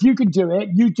 He said, if you can do it,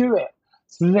 you do it.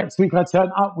 So the next week I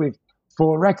turned up with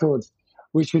 4 records,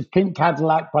 which was Pink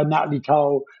Cadillac by Natalie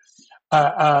Cole.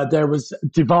 There was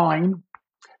Divine,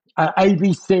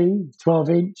 ABC,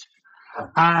 12-inch,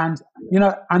 and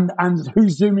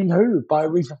Who's Zooming Who by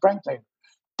Aretha Franklin.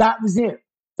 That was it.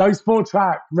 Those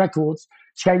 4-track records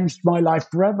changed my life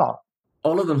forever.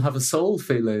 All of them have a soul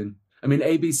feeling. I mean,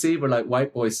 ABC were like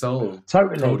white boy soul.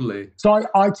 Totally. So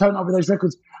I turned up with those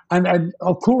records, and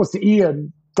of course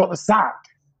Ian got the sack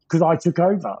because I took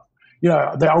over.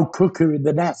 The old cuckoo in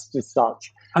the nest as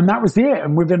such. And that was it.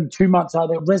 And within 2 months, I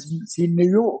had a residency in New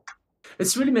York.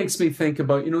 It really makes me think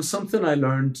about, something I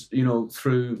learned,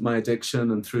 through my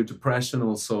addiction and through depression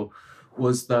also,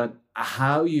 was that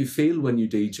how you feel when you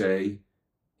DJ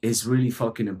is really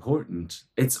fucking important.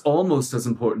 It's almost as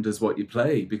important as what you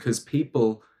play, because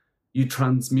people you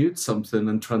transmute something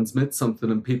and transmit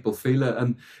something and people feel it.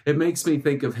 And it makes me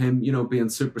think of him, you know, being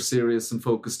super serious and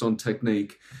focused on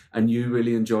technique and you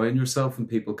really enjoying yourself and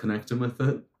people connecting with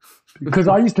it. Because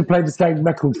I used to play the same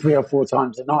record 3 or 4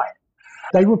 times a night.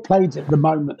 They were played at the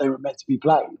moment they were meant to be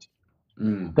played.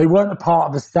 They weren't a part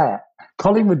of a set.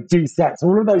 Colin would do sets.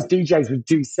 All of those DJs would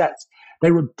do sets.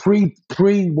 They would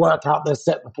pre-work out their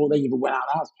set before they even went out of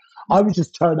the house. I would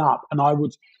just turn up and I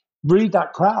would read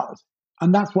that crowd.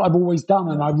 And that's what I've always done.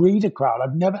 And I read a crowd.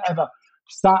 I've never, ever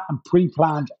sat and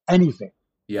pre-planned anything.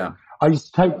 Yeah. I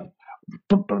used to take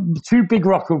 2 big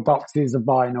record boxes of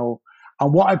vinyl,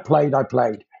 and what I played.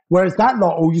 Whereas that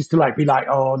lot all used to like be like,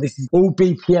 oh, this is all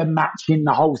BPM matching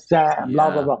the whole set and blah,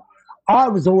 blah, blah. I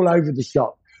was all over the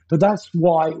shop. But that's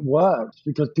why it worked,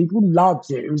 because people loved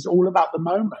it. It was all about the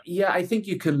moment. Yeah, I think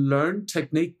you can learn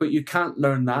technique, but you can't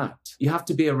learn that. You have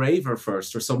to be a raver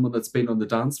first, or someone that's been on the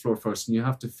dance floor first, and you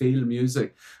have to feel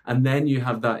music, and then you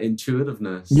have that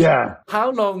intuitiveness. Yeah.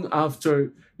 How long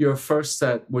after your first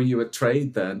set were you at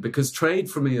Trade then? Because Trade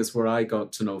for me is where I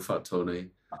got to know Fat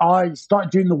Tony. I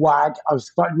started doing the WAG. I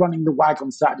started running the WAG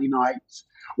on Saturday nights,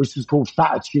 which was called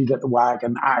Fatitude at the WAG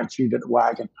and Attitude at the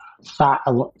WAG and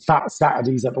Fat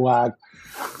Saturdays at the WAG.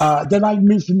 Then I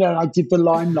moved from there and I did the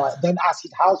Limelight. Then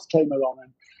Acid House came along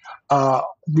and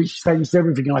which changed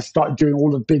everything. And I started doing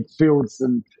all the big fields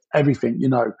and everything, you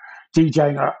know,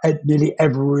 DJing at nearly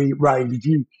every rave. If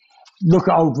you look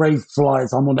at old rave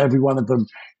flyers, I'm on every one of them,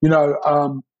 you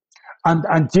know,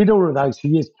 and did all of those for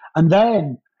years. And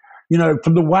then, you know,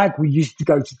 from the WAG, we used to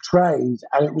go to Trade,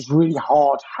 and it was really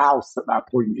hard house at that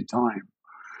point in time.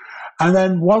 And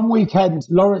then one weekend,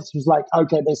 Lawrence was like,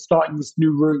 okay, they're starting this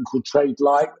new room called Trade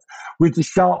Light with the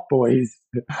Sharp Boys.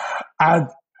 And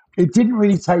it didn't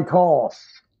really take off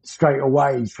straight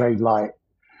away, Trade Light.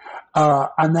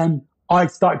 And then I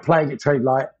started playing at Trade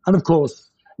Light. And of course,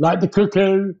 like the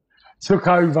Cuckoo, took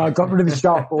over, got rid of the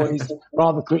Sharp Boys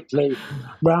rather quickly.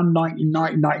 Around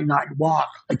 1991,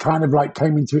 it kind of like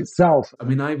came into itself. I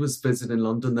mean, I was visiting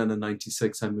London then in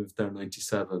 96. I moved there in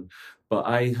 97. But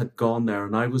I had gone there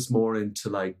and I was more into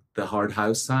like the hard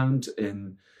house sound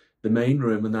in the main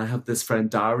room. And I have this friend,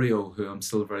 Dario, who I'm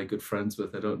still very good friends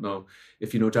with. I don't know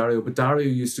if you know Dario, but Dario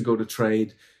used to go to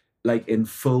Trade like in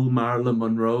full Marilyn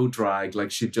Monroe drag, like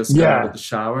she'd just got out of the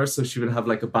shower. So she would have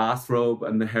like a bathrobe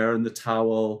and the hair and the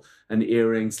towel and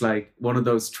earrings, like one of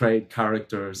those Trade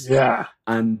characters. Yeah.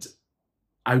 And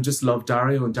I just loved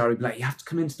Dario, and Dario would be like, you have to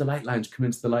come into the Light Lounge, come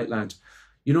into the Light Lounge.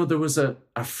 You know, there was a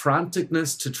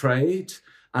franticness to Trade,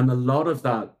 and a lot of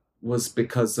that was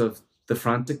because of the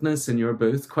franticness in your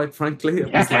booth, quite frankly.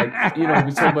 It was like, you know,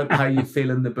 we talk about how you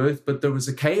feel in the booth, but there was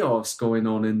a chaos going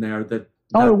on in there that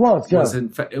it was, yeah.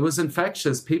 It was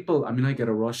infectious. People, I mean, I get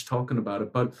a rush talking about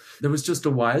it, but there was just a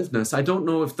wildness. I don't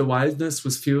know if the wildness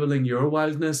was fueling your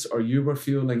wildness or you were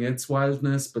fueling its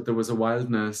wildness, but there was a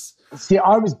wildness. See,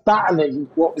 I was battling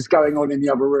what was going on in the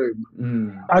other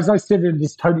room. As I said in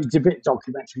this Tony DeVitt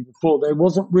documentary before, there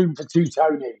wasn't room for 2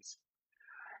 Tonys,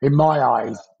 in my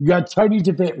eyes. You had Tony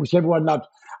DeVitt, which everyone loved,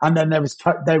 and then there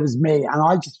was me. And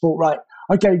I just thought, right,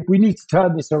 okay, we need to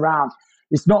turn this around.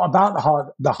 It's not about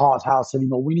the hard house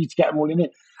anymore. We need to get them all in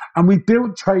it. And we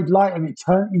built Trade Light, and it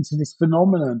turned into this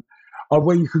phenomenon of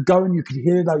where you could go and you could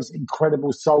hear those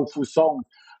incredible soulful songs.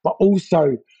 But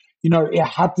also, you know, it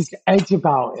had this edge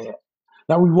about it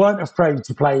that we weren't afraid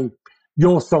to play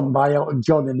Your Song by Elton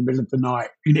John in the middle of the night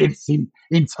in its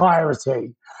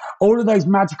entirety. All of those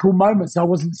magical moments I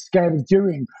wasn't scared of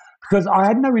doing because I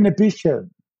had no inhibition.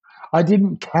 I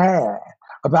didn't care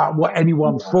about what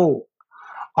anyone thought.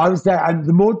 I was there, and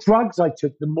the more drugs I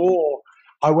took, the more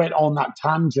I went on that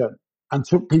tangent and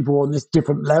took people on this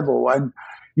different level. And,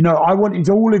 you know, I wanted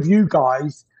all of you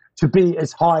guys to be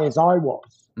as high as I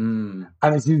was and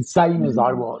as insane as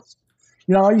I was.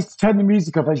 You know, I used to turn the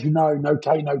music off, as you know, no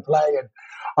K, no play. And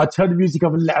I'd turn the music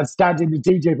off and stand in the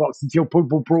DJ box until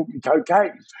people brought me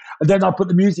cocaine. And then I put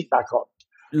the music back on.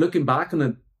 Looking back on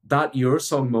it, that Your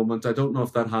Song moment, I don't know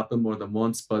if that happened more than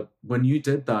once, but when you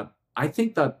did that, I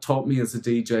think that taught me as a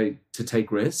DJ to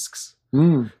take risks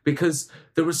because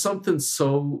there was something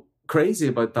so crazy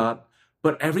about that.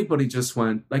 But everybody just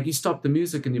went, like, you stopped the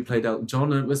music and you played Elton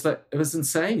John, and it was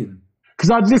insane.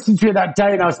 Because I'd listened to it that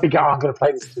day and I was thinking, I'm going to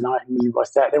play this tonight and leave my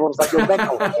set. And everyone was like, you're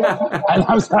mental. And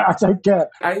I was like, I don't care.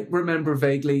 I remember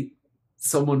vaguely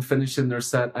someone finishing their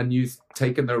set and you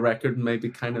taking their record and maybe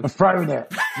kind of throwing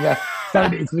it. Yeah,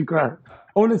 throwing it into the ground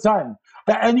all the time.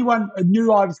 But anyone who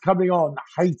knew I was coming on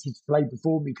hated to play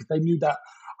before me because they knew that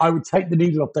I would take the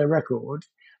needle off their record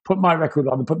put my record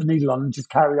on and put the needle on and just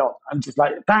carry on and just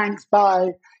like, thanks, bye,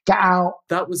 get out.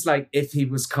 That was like if he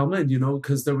was coming, you know,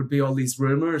 because there would be all these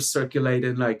rumors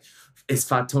circulating like, is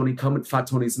Fat Tony coming? Fat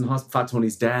Tony's in hospital. Fat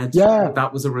Tony's dead. Yeah.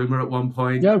 That was a rumor at one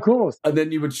point. Yeah, of course. And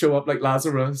then you would show up like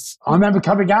Lazarus. I remember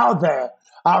coming out of there,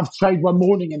 out of trade one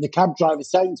morning, and the cab driver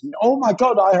saying to me, "Oh my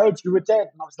God, I heard you were dead."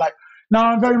 And I was like, "No,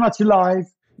 I'm very much alive."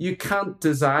 You can't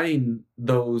design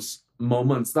those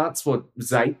moments. That's what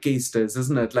zeitgeist is,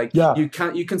 isn't it? Like, you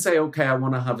can say, okay, I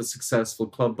want to have a successful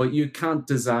club, but you can't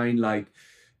design like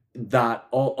that,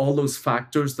 all those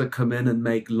factors that come in and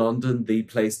make London the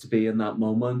place to be in that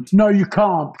moment. No, you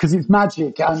can't, because it's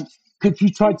magic. And if you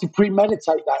tried to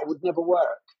premeditate that, it would never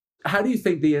work. How do you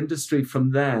think the industry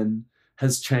from then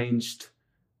has changed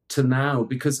to now?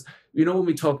 Because, you know, when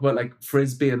we talk about like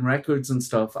Frisbee and records and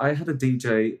stuff, I had a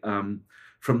DJ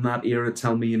from that era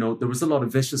tell me, you know, there was a lot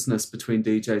of viciousness between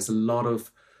DJs, a lot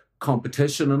of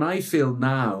competition. And I feel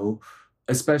now,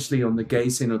 especially on the gay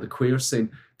scene or the queer scene,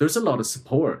 there's a lot of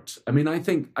support. I mean, I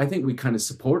think we kind of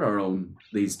support our own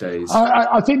these days.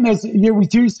 I think we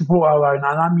do support our own.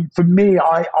 And I mean, for me,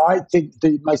 I think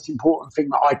the most important thing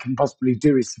that I can possibly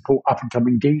do is support up and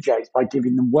coming DJs by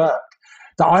giving them work.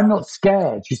 That I'm not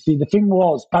scared. You see, the thing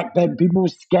was, back then, people were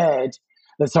scared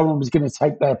that someone was going to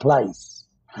take their place.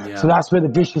 Yeah. So that's where the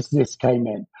viciousness came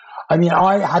in. I mean,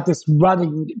 I had this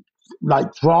running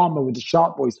like drama with the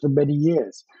Sharp Boys for many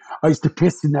years. I used to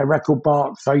piss in their record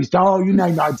box. I used to, you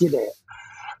name it, I did it.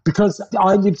 Because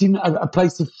I lived in a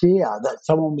place of fear that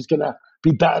someone was going to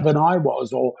be better than I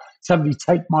was, or somebody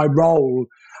take my role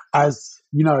as,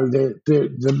 you know,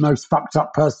 the most fucked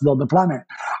up person on the planet.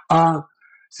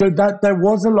 So that there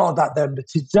was a lot of that then. But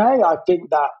today I think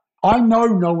that I know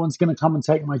no one's going to come and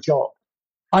take my job.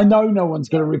 I know no one's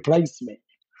going to replace me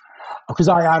because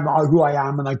I am who I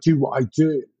am and I do what I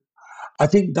do. I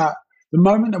think that the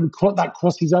moment that that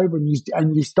crosses over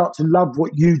and you start to love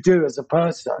what you do as a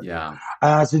person,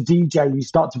 as a DJ, you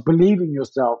start to believe in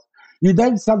yourself. You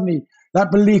then suddenly,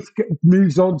 that belief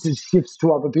moves on to shifts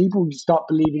to other people. You start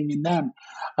believing in them.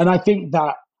 And I think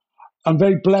that I'm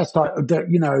very blessed that,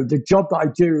 you know, the job that I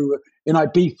do in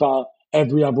Ibiza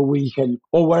every other weekend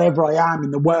or wherever I am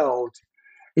in the world,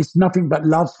 it's nothing but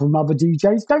love from other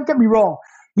DJs. Don't get me wrong.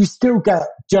 You still get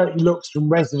dirty looks from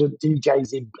resident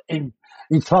DJs in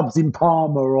clubs in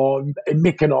Palma or in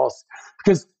Mykonos,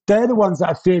 because they're the ones that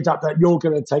are feared up that you're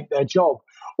going to take their job.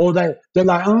 Or they're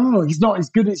like, oh, he's not as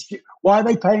good as you. Why are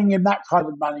they paying him that kind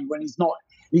of money when he's not?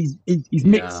 He's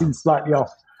mixing slightly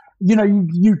off. You know,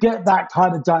 you get that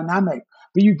kind of dynamic.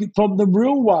 But you get from the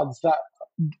real ones that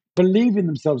believe in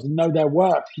themselves and know their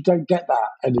worth, you don't get that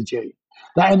energy.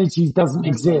 That energy doesn't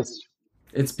exist.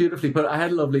 It's beautifully put. I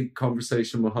had a lovely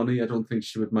conversation with Honey. I don't think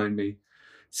she would mind me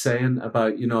saying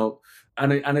about, you know,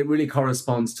 and it really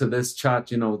corresponds to this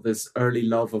chat, you know, this early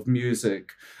love of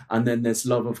music and then this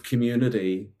love of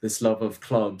community, this love of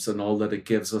clubs and all that it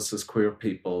gives us as queer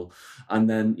people. And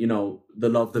then, you know, the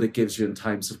love that it gives you in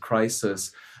times of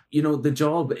crisis. You know, the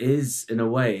job is, in a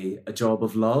way, a job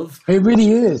of love. It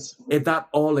really is. That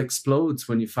all explodes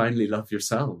when you finally love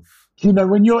yourself. You know,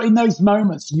 when you're in those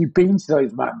moments, you've been to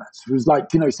those moments. It was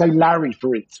like, you know, say Larry,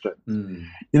 for instance.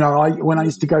 You know, when I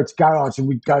used to go to Garage and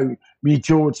we'd go, me,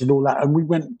 George and all that, and we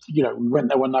went there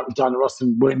one night with Diana Ross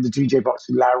and we're in the DJ box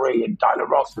with Larry and Diana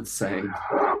Ross. Insane.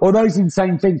 All those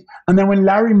insane things. And then when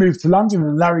Larry moved to London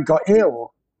and Larry got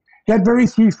ill, he had very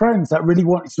few friends that really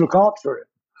wanted to look after him.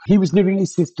 He was living with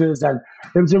his sisters, and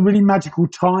there was a really magical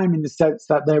time in the sense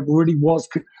that there really was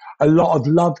a lot of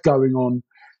love going on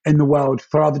in the world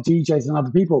for other DJs and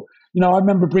other people. You know, I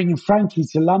remember bringing Frankie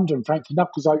to London. Frankie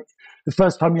Knuckles, the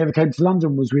first time he ever came to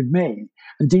London was with me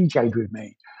and DJ'd with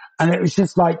me. And it was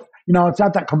just like, you know, I've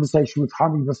had that conversation with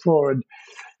Honey before. And,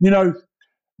 you know,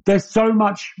 there's so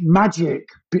much magic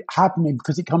happening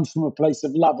because it comes from a place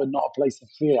of love and not a place of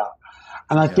fear.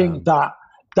 And I think that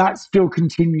still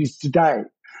continues today.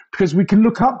 Because we can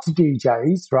look up to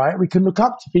DJs, right? We can look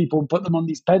up to people and put them on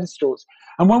these pedestals.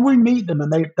 And when we meet them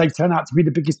and they turn out to be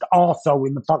the biggest arsehole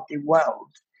in the fucking world,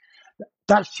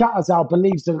 that shatters our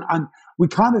beliefs. And we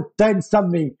kind of then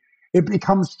suddenly, it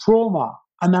becomes trauma.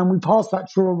 And then we pass that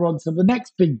trauma on to the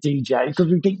next big DJ because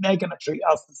we think they're going to treat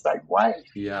us the same way.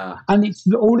 Yeah. And it's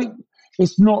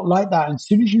not like that. And as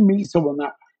soon as you meet someone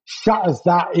that shatters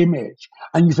that image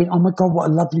and you think, oh my God, what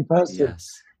a lovely person.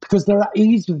 Yes. Because they're at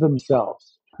ease with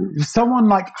themselves. Someone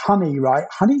like Honey, right?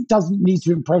 Honey doesn't need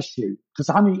to impress you because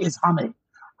Honey is Honey,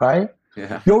 right?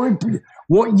 Yeah.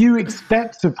 What you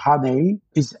expect of Honey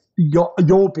is your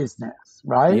business,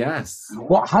 right? Yes.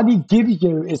 What Honey gives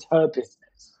you is her business.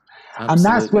 Absolutely. And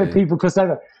that's where people, because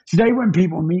today when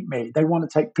people meet me, they want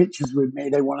to take pictures with me.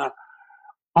 They want to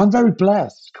I'm very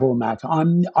blessed, Cormac.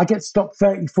 I get stopped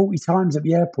 30, 40 times at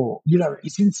the airport. You know,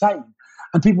 it's insane.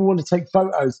 And people want to take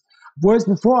photos. Whereas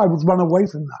before I would run away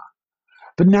from that.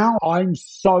 But now I'm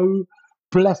so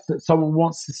blessed that someone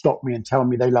wants to stop me and tell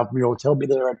me they love me or tell me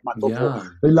they read my book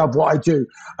or they love what I do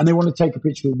and they want to take a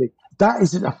picture with me. That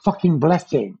is a fucking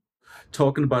blessing.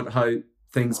 Talking about how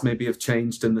things maybe have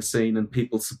changed in the scene and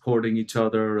people supporting each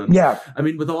other. And I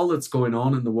mean, with all that's going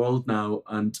on in the world now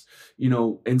and, you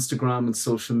know, Instagram and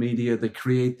social media, they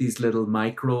create these little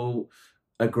micro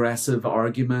aggressive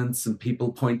arguments and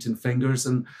people pointing fingers.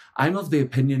 And I'm of the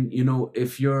opinion, you know,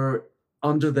 if you're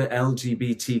under the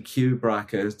LGBTQ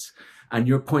bracket and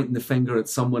you're pointing the finger at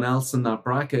someone else in that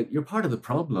bracket, you're part of the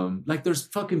problem. Like, there's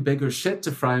fucking bigger shit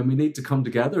to fry, and we need to come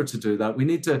together to do that. We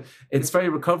need to, it's very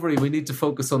recovery. We need to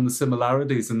focus on the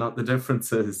similarities and not the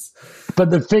differences. But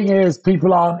the thing is,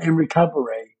 people aren't in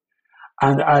recovery.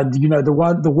 And you know,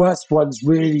 the worst ones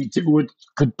really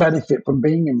could benefit from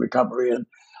being in recovery and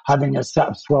having a set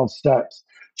of 12 steps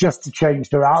just to change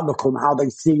their outlook on how they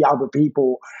see other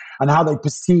people and how they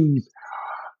perceive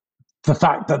the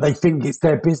fact that they think it's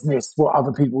their business what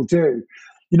other people do.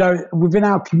 You know, within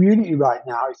our community right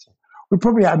now, we're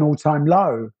probably at an all-time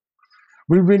low.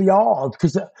 We really are,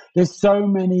 because there's so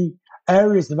many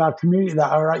areas of our community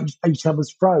that are at each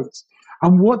other's throats.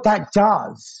 And what that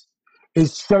does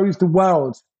is shows the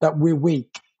world that we're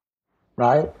weak,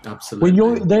 right? Absolutely.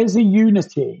 When there's a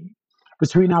unity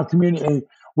between our community,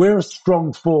 we're a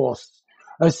strong force.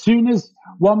 As soon as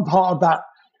one part of that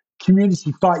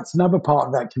community fights another part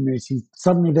of that community,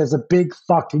 suddenly there's a big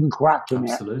fucking crack in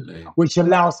Absolutely. it, which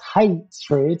allows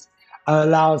hatred,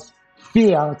 allows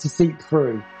fear to seep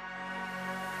through.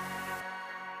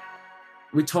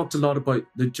 We talked a lot about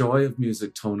the joy of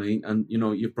music, Tony, and, you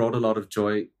know, you've brought a lot of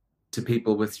joy to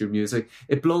people with your music.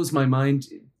 It blows my mind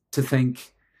to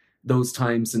think those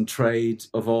times in trade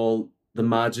of all the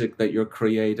magic that you're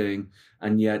creating,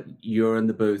 and yet you're in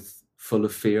the booth full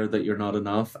of fear that you're not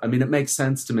enough. I mean, it makes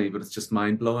sense to me, but it's just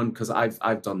mind-blowing because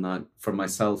I've done that for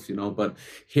myself, you know, but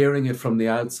hearing it from the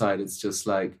outside, it's just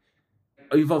like,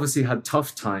 you've obviously had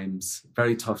tough times,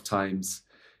 very tough times.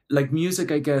 Like,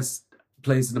 music, I guess,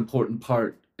 plays an important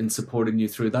part in supporting you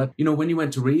through that. You know, when you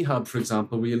went to rehab, for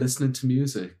example, were you listening to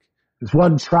music? There's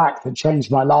one track that changed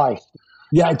my life.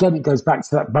 Yeah, again, it goes back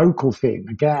to that vocal thing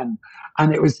again.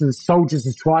 And it was the Soldiers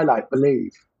of Twilight,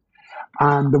 Believe.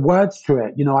 And the words to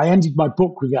it, you know, I ended my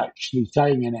book with actually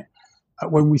saying in it,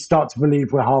 when we start to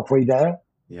believe we're halfway there.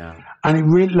 Yeah. And it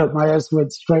really, look, my ears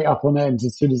went straight up on end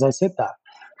as soon as I said that.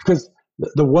 Because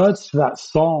the words to that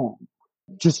song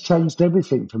just changed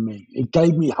everything for me. It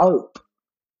gave me hope.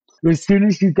 As soon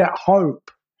as you get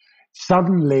hope,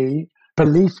 suddenly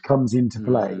belief comes into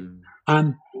play.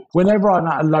 And whenever I'm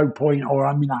at a low point or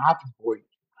I'm in a happy point,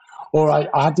 or I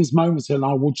have these moments and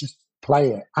I will just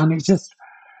play it. And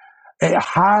it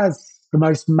has the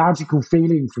most magical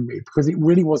feeling for me because it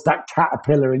really was that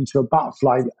caterpillar into a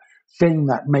butterfly thing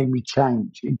that made me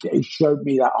change. It showed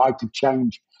me that I could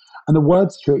change. And the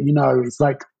words to it, you know, it's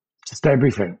like just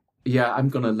everything. Yeah, I'm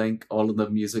going to link all of the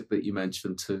music that you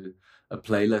mentioned to a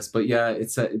playlist. But yeah,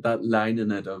 it's that line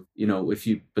in it of, you know, if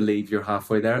you believe you're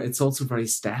halfway there. It's also very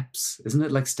steps, isn't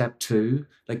it? Like step 2,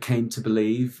 like came to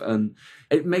believe. And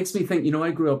it makes me think, you know,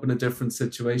 I grew up in a different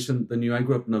situation than you. I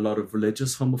grew up in a lot of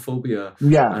religious homophobia.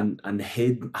 Yeah. And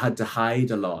had to hide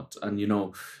a lot. And, you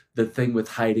know, the thing with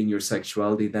hiding your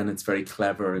sexuality, then it's very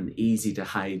clever and easy to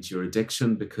hide your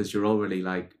addiction because you're already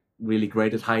like really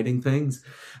great at hiding things.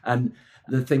 And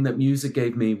the thing that music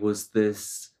gave me was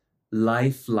this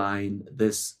lifeline,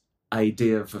 this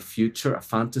idea of a future, a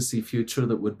fantasy future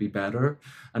that would be better.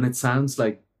 And it sounds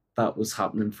like that was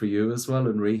happening for you as well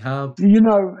in rehab. You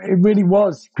know, it really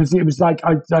was, because it was like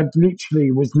I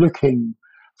literally was looking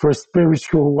for a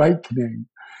spiritual awakening.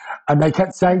 And they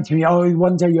kept saying to me, oh,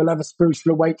 one day you'll have a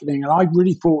spiritual awakening. And I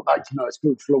really thought, like, you know, a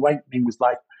spiritual awakening was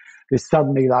like this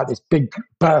suddenly, like this big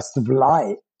burst of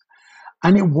light.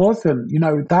 And it wasn't. You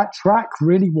know, that track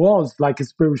really was like a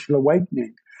spiritual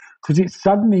awakening because it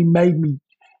suddenly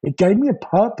it gave me a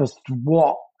purpose to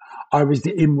what I was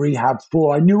in rehab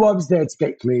for. I knew I was there to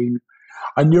get clean.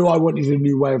 I knew I wanted a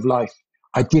new way of life.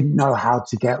 I didn't know how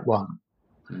to get one.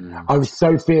 I was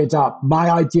so feared up. My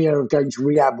idea of going to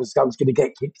rehab was I was going to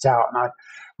get kicked out and I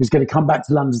was going to come back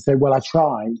to London and say, well, I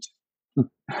tried.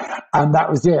 And that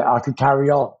was it. I could carry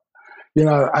on. You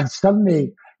know, and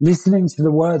suddenly listening to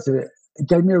the words of it, it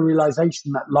gave me a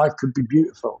realization that life could be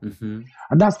beautiful. Mm-hmm.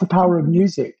 And that's the power of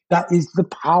music. That is the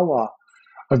power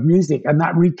of music. And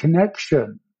that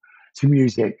reconnection to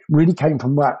music really came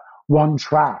from that one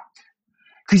track.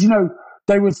 Because, you know,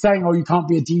 they were saying, "Oh, you can't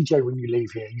be a DJ when you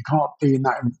leave here. You can't be in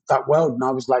that world." And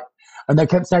I was like, and they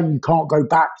kept saying, "You can't go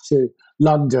back to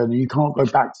London, and you can't go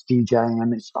back to DJing."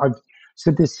 And I've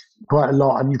said this quite a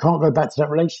lot, and you can't go back to that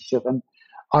relationship. And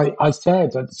I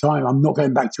said at the time, I'm not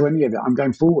going back to any of it. I'm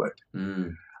going forward.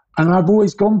 Mm. And I've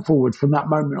always gone forward from that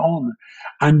moment on.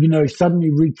 And,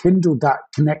 suddenly rekindled that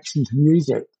connection to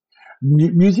music.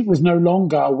 Music was no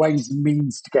longer a ways and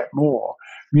means to get more.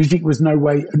 Music was no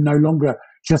longer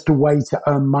just a way to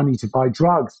earn money to buy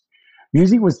drugs.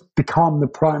 Music was become the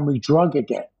primary drug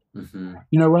again. Mm-hmm.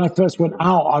 When I first went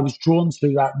out, I was drawn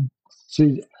to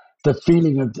the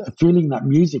feeling that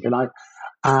music,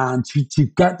 and to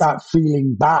get that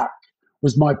feeling back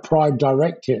was my prime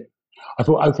directive. I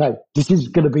thought, okay, this is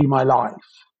going to be my life.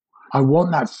 I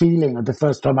want that feeling of the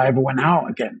first time I ever went out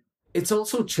again. It's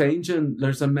also changing.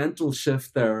 There's a mental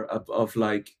shift there of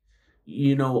like,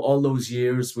 all those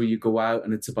years where you go out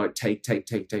and it's about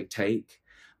take.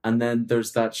 And then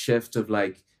there's that shift of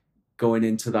like going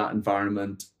into that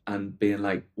environment and being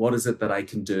like, what is it that I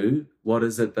can do? What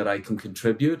is it that I can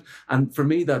contribute? And for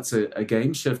me, that's a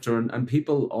game shifter. And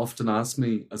people often ask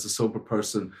me as a sober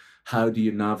person, how do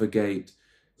you navigate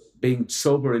being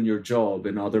sober in your job,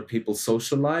 in other people's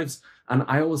social lives? And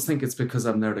I always think it's because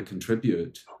I'm there to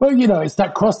contribute. Well, it's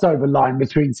that crossover line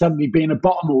between suddenly being a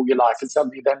bottom all your life and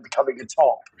suddenly then becoming a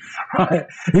top, right?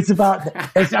 It's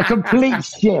a complete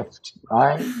shift,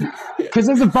 right? Because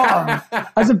as a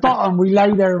bottom, we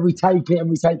lay there and we take it and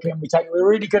we take it and we take it. We're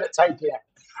really good at taking it.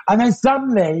 And then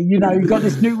suddenly, you've got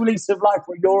this new release of life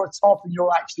where you're a top and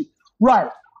you're actually, right,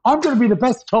 I'm going to be the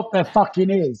best top there fucking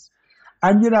is.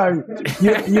 And,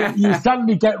 you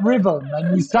suddenly get rhythm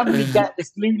and you suddenly get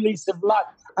this new lease of life.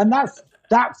 And that's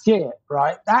it,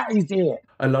 right? That is it.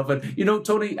 I love it.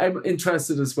 Tony, I'm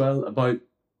interested as well about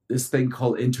this thing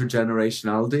called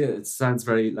intergenerationality. It sounds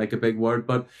very like a big word,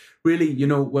 but really,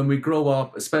 when we grow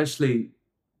up, especially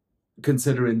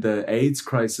considering the AIDS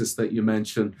crisis that you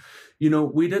mentioned,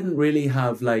 we didn't really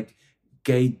have like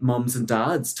gay mums and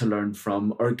dads to learn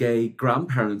from or gay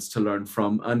grandparents to learn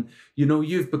from. And,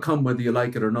 you've become, whether you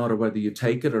like it or not, or whether you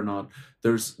take it or not,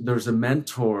 there's a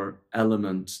mentor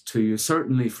element to you,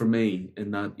 certainly for me, in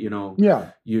that,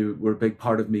 you were a big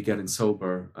part of me getting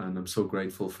sober. And I'm so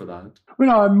grateful for that.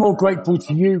 I'm more grateful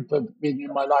to you for being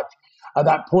in my life at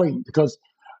that point, because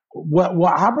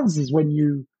what happens is when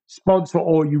you sponsor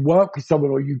or you work with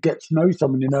someone or you get to know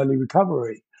someone in early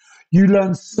recovery, you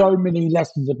learn so many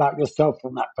lessons about yourself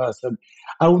from that person.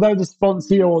 Although the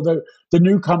sponsee or the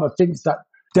newcomer thinks that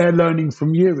they're learning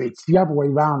from you, it's the other way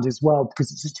around as well,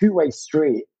 because it's a two-way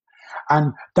street.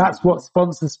 And that's what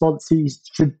sponsees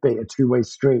should be, a two-way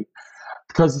street.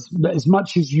 Because as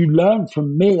much as you learn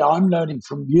from me, I'm learning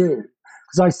from you,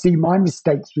 because I see my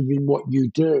mistakes within what you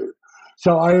do.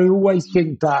 So I always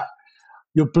think that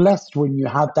you're blessed when you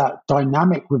have that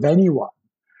dynamic with anyone,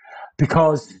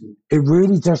 because it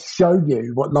really does show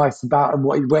you what life's about and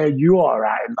where you are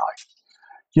at in life.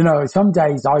 Some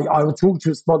days I will talk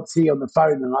to a sponsee on the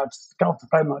phone and I just get off the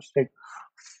phone and I just think,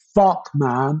 fuck,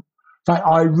 man. Like,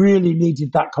 I really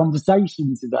needed that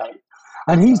conversation today.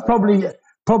 And he's probably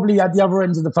at the other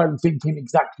end of the phone thinking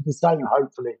exactly the same,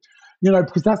 hopefully.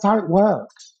 Because that's how it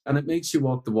works. And it makes you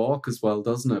walk the walk as well,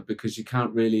 doesn't it? Because you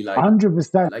can't really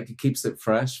 100%. Like, it keeps it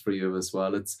fresh for you as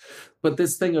well. But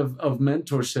this thing of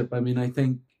mentorship, I mean, I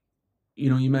think,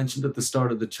 you mentioned at the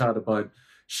start of the chat about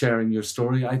sharing your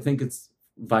story. I think it's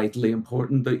vitally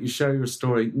important that you share your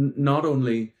story, not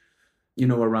only,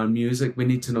 around music. We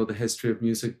need to know the history of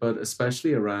music, but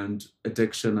especially around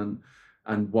addiction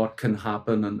and what can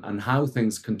happen and how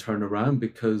things can turn around,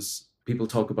 because people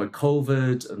talk about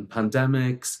COVID and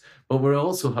pandemics, but we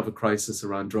also have a crisis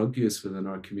around drug use within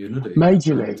our community.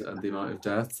 Majorly. And the amount of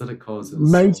deaths that it causes.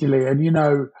 Majorly. And,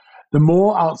 the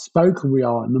more outspoken we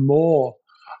are and the more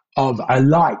of a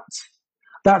light,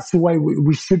 that's the way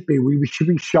we should be. We should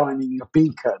be shining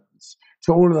beacons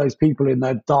to all of those people in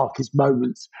their darkest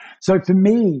moments. So for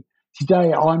me,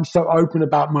 today, I'm so open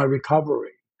about my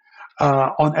recovery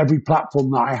on every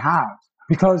platform that I have,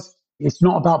 because it's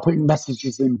not about putting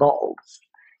messages in bottles.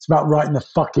 It's about writing the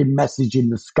fucking message in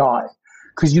the sky.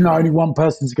 Because, only one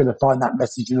person's going to find that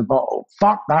message in a bottle.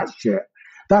 Fuck that shit.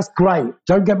 That's great.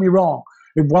 Don't get me wrong.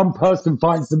 If one person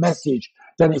finds the message,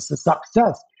 then it's a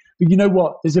success. But you know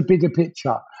what? There's a bigger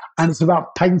picture. And it's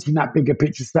about painting that bigger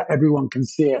picture so that everyone can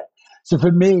see it. So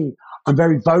for me, I'm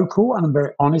very vocal and I'm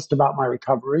very honest about my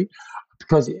recovery,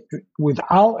 because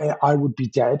without it, I would be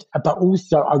dead. But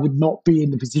also, I would not be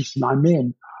in the position I'm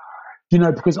in.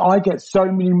 Because I get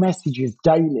so many messages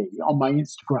daily on my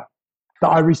Instagram that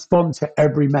I respond to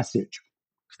every message.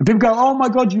 And people go, oh my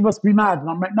God, you must be mad. And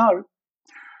I'm like, no,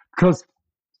 because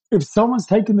if someone's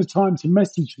taken the time to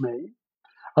message me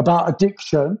about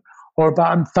addiction or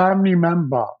about a family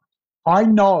member, I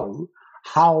know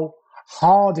how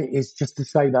hard it is just to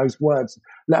say those words,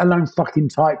 let alone fucking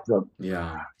type them.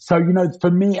 Yeah. So,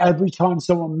 for me, every time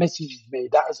someone messages me,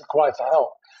 that is a cry for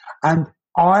help. And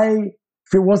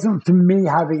if it wasn't for me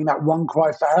having that one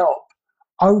cry for help,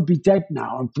 I would be dead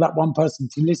now. And for that one person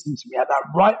to listen to me at that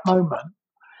right moment,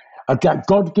 at that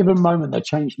God-given moment that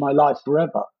changed my life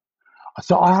forever.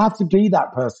 So I have to be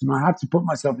that person. I have to put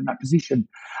myself in that position.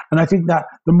 And I think that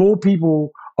the more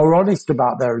people are honest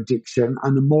about their addiction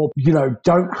and the more,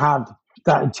 don't have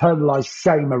that internalized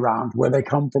shame around where they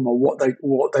come from or what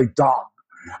they've done,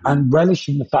 and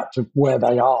relishing the fact of where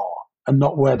they are and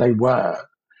not where they were,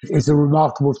 is a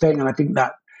remarkable thing. And I think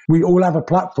that we all have a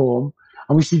platform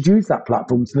and we should use that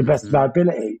platform to the best of our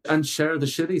ability. And share the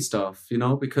shitty stuff,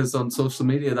 because on social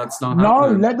media, that's not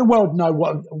happening. No, let the world know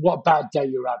what bad day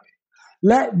you're having.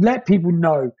 Let people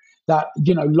know that,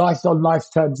 life on life's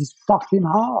terms is fucking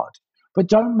hard, but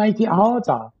don't make it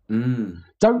harder.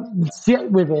 Don't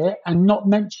sit with it and not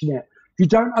mention it. If you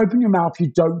don't open your mouth, you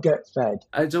don't get fed.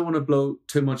 I don't want to blow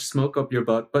too much smoke up your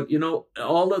butt, but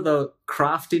all of the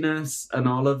craftiness and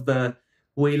all of the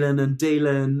wheeling and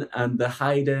dealing and the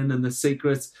hiding and the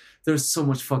secrets, there's so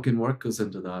much fucking work goes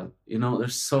into that.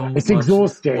 There's so much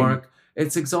exhausting work.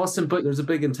 It's exhausting, but there's a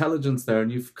big intelligence there, and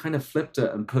you've kind of flipped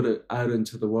it and put it out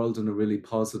into the world in a really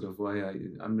positive way.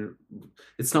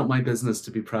 It's not my business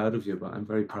to be proud of you, but I'm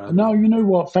very proud. No, you know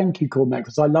what? Thank you, Cormac,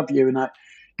 because I love you, and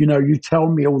you tell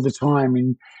me all the time,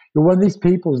 and you're one of these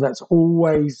people that's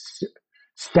always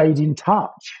stayed in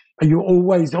touch. And you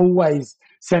always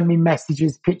send me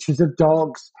messages, pictures of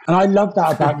dogs, and I love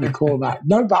that about you, Cormac.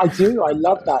 No, but I do. I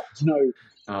love that.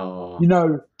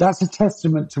 That's a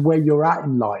testament to where you're at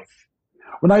in life.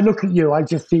 When I look at you, I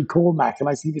just see Cormac, and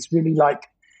I see this really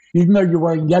even though you're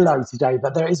wearing yellow today,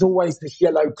 but there is always this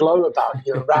yellow glow about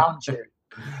you, around you,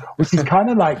 which is kind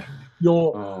of like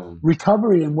your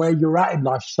recovery and where you're at in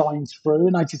life shines through.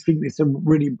 And I just think it's a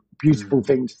really beautiful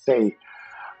thing to see.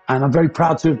 And I'm very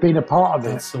proud to have been a part of it.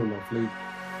 That's so lovely.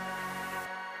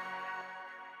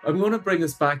 I'm going to bring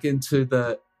us back into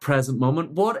the present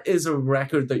moment. What is a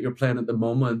record that you're playing at the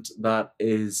moment that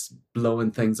is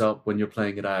blowing things up when you're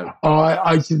playing it out?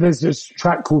 There's this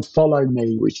track called "Follow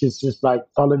Me," which is just like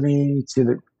follow me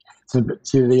to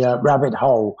the rabbit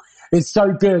hole. It's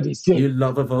so good. You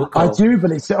love a vocal. I do,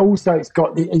 but it's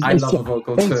got I love a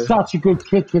vocal too. It's such a good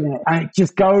kick in it, and it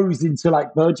just goes into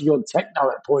verging on techno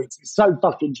at points. It's so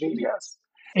fucking genius.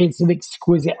 It's an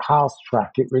exquisite house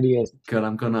track. It really is. Good.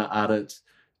 I'm gonna add it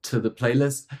to the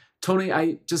playlist. Tony,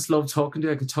 I just love talking to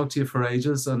you. I could talk to you for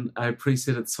ages, and I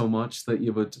appreciate it so much that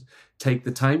you would take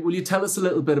the time. Will you tell us a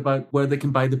little bit about where they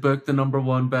can buy the book, the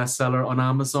 #1 bestseller on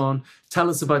Amazon? Tell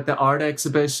us about the art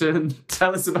exhibition.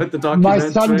 Tell us about the documentary.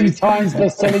 My Sunday Times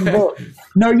best-selling book.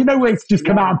 No, it's just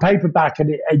come out on paperback,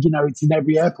 and it's in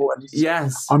every airport. And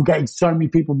yes. I'm getting so many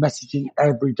people messaging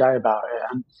every day about it,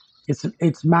 and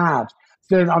it's mad.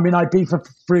 So, I've been for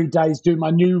 3 days doing my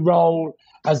new role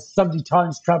as Sunday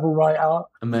Times travel writer.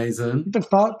 Amazing. What the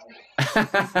fuck?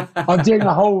 I'm doing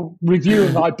a whole review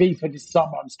of Ibiza this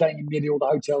summer. I'm staying in nearly all the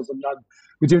hotels I've done.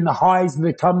 We're doing the highs and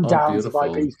the come downs of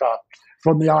Ibiza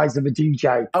from the eyes of a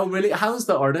DJ. Oh, really? How's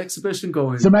the art exhibition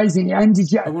going? It's amazing. It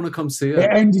ended. I want to come see it. It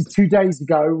ended 2 days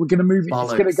ago. We're going to move it.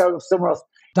 It's going to go somewhere else.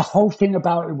 The whole thing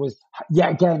about it was,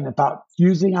 yet again, about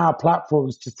using our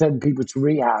platforms to send people to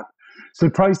rehab. So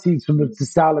the proceeds from the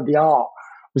sale of the art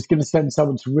was going to send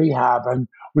someone to rehab, and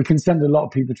we can send a lot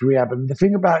of people to rehab. And the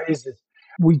thing about it is that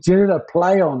we did a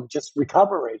play on just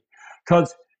recovery,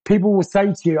 because people will say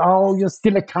to you, oh, you're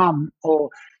still a cunt, or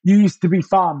you used to be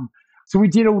fun. So we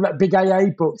did all that big AA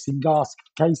books in glass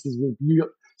cases with you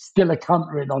still a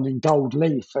cunt written on in gold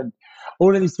leaf and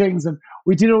all of these things. And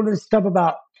we did all this stuff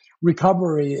about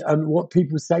recovery and what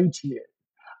people say to you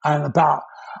and about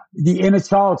the inner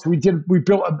child. So we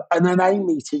built an NA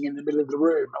meeting in the middle of the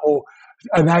room, or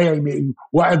an AA meeting,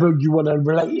 whatever you want to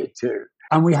relate it to.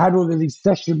 And we had all of these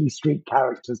Sesame Street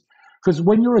characters. Because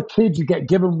when you're a kid, you get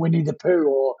given Winnie the Pooh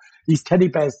or these teddy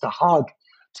bears to hug,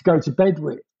 to go to bed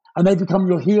with. And they become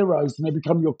your heroes and they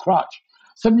become your crutch.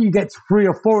 Suddenly you get to 3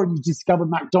 or 4 and you discover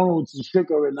McDonald's and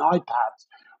sugar and iPads.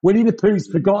 Winnie the Pooh's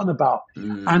forgotten about.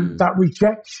 And that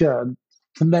rejection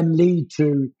can then lead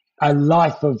to a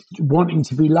life of wanting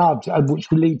to be loved, and which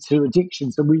will lead to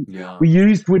addiction. So we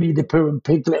used Winnie the Pooh and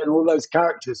Piglet and all those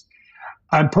characters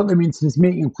and put them into this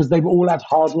meeting because they've all had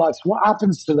hard lives. What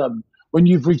happens to them when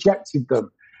you've rejected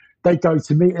them? They go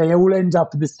to meet. They all end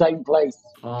up in the same place.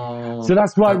 Oh, so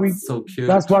that's why so cute.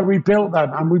 That's why we built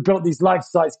them, and we built these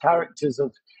life-size characters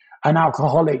of an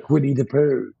alcoholic Winnie the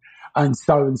Pooh, and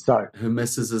so. Who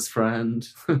misses his friend.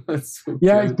 That's so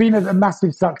yeah, cute. It's been a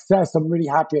massive success. I'm really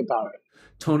happy about it.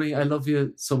 Tony, I love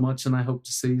you so much and I hope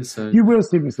to see you soon. You will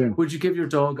see me soon. Would you give your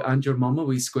dog and your mum a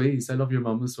wee squeeze? I love your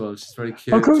mum as well. She's very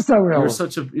cute. Of course I will.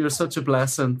 You're such a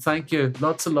blessing. Thank you.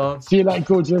 Lots of love. See you later,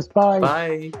 gorgeous. Bye.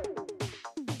 Bye.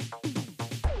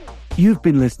 You've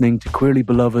been listening to Queerly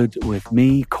Beloved with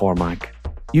me, Cormac.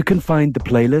 You can find the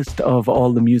playlist of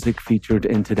all the music featured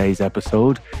in today's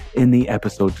episode in the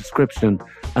episode description.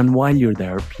 And while you're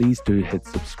there, please do hit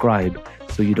subscribe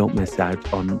so you don't miss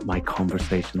out on my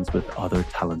conversations with other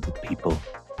talented people.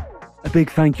 A big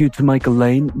thank you to Michael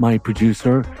Lane, my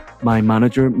producer, my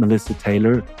manager, Melissa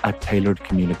Taylor at Tailored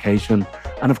Communication,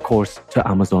 and of course to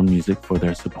Amazon Music for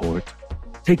their support.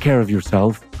 Take care of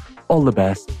yourself. All the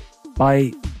best.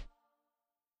 Bye.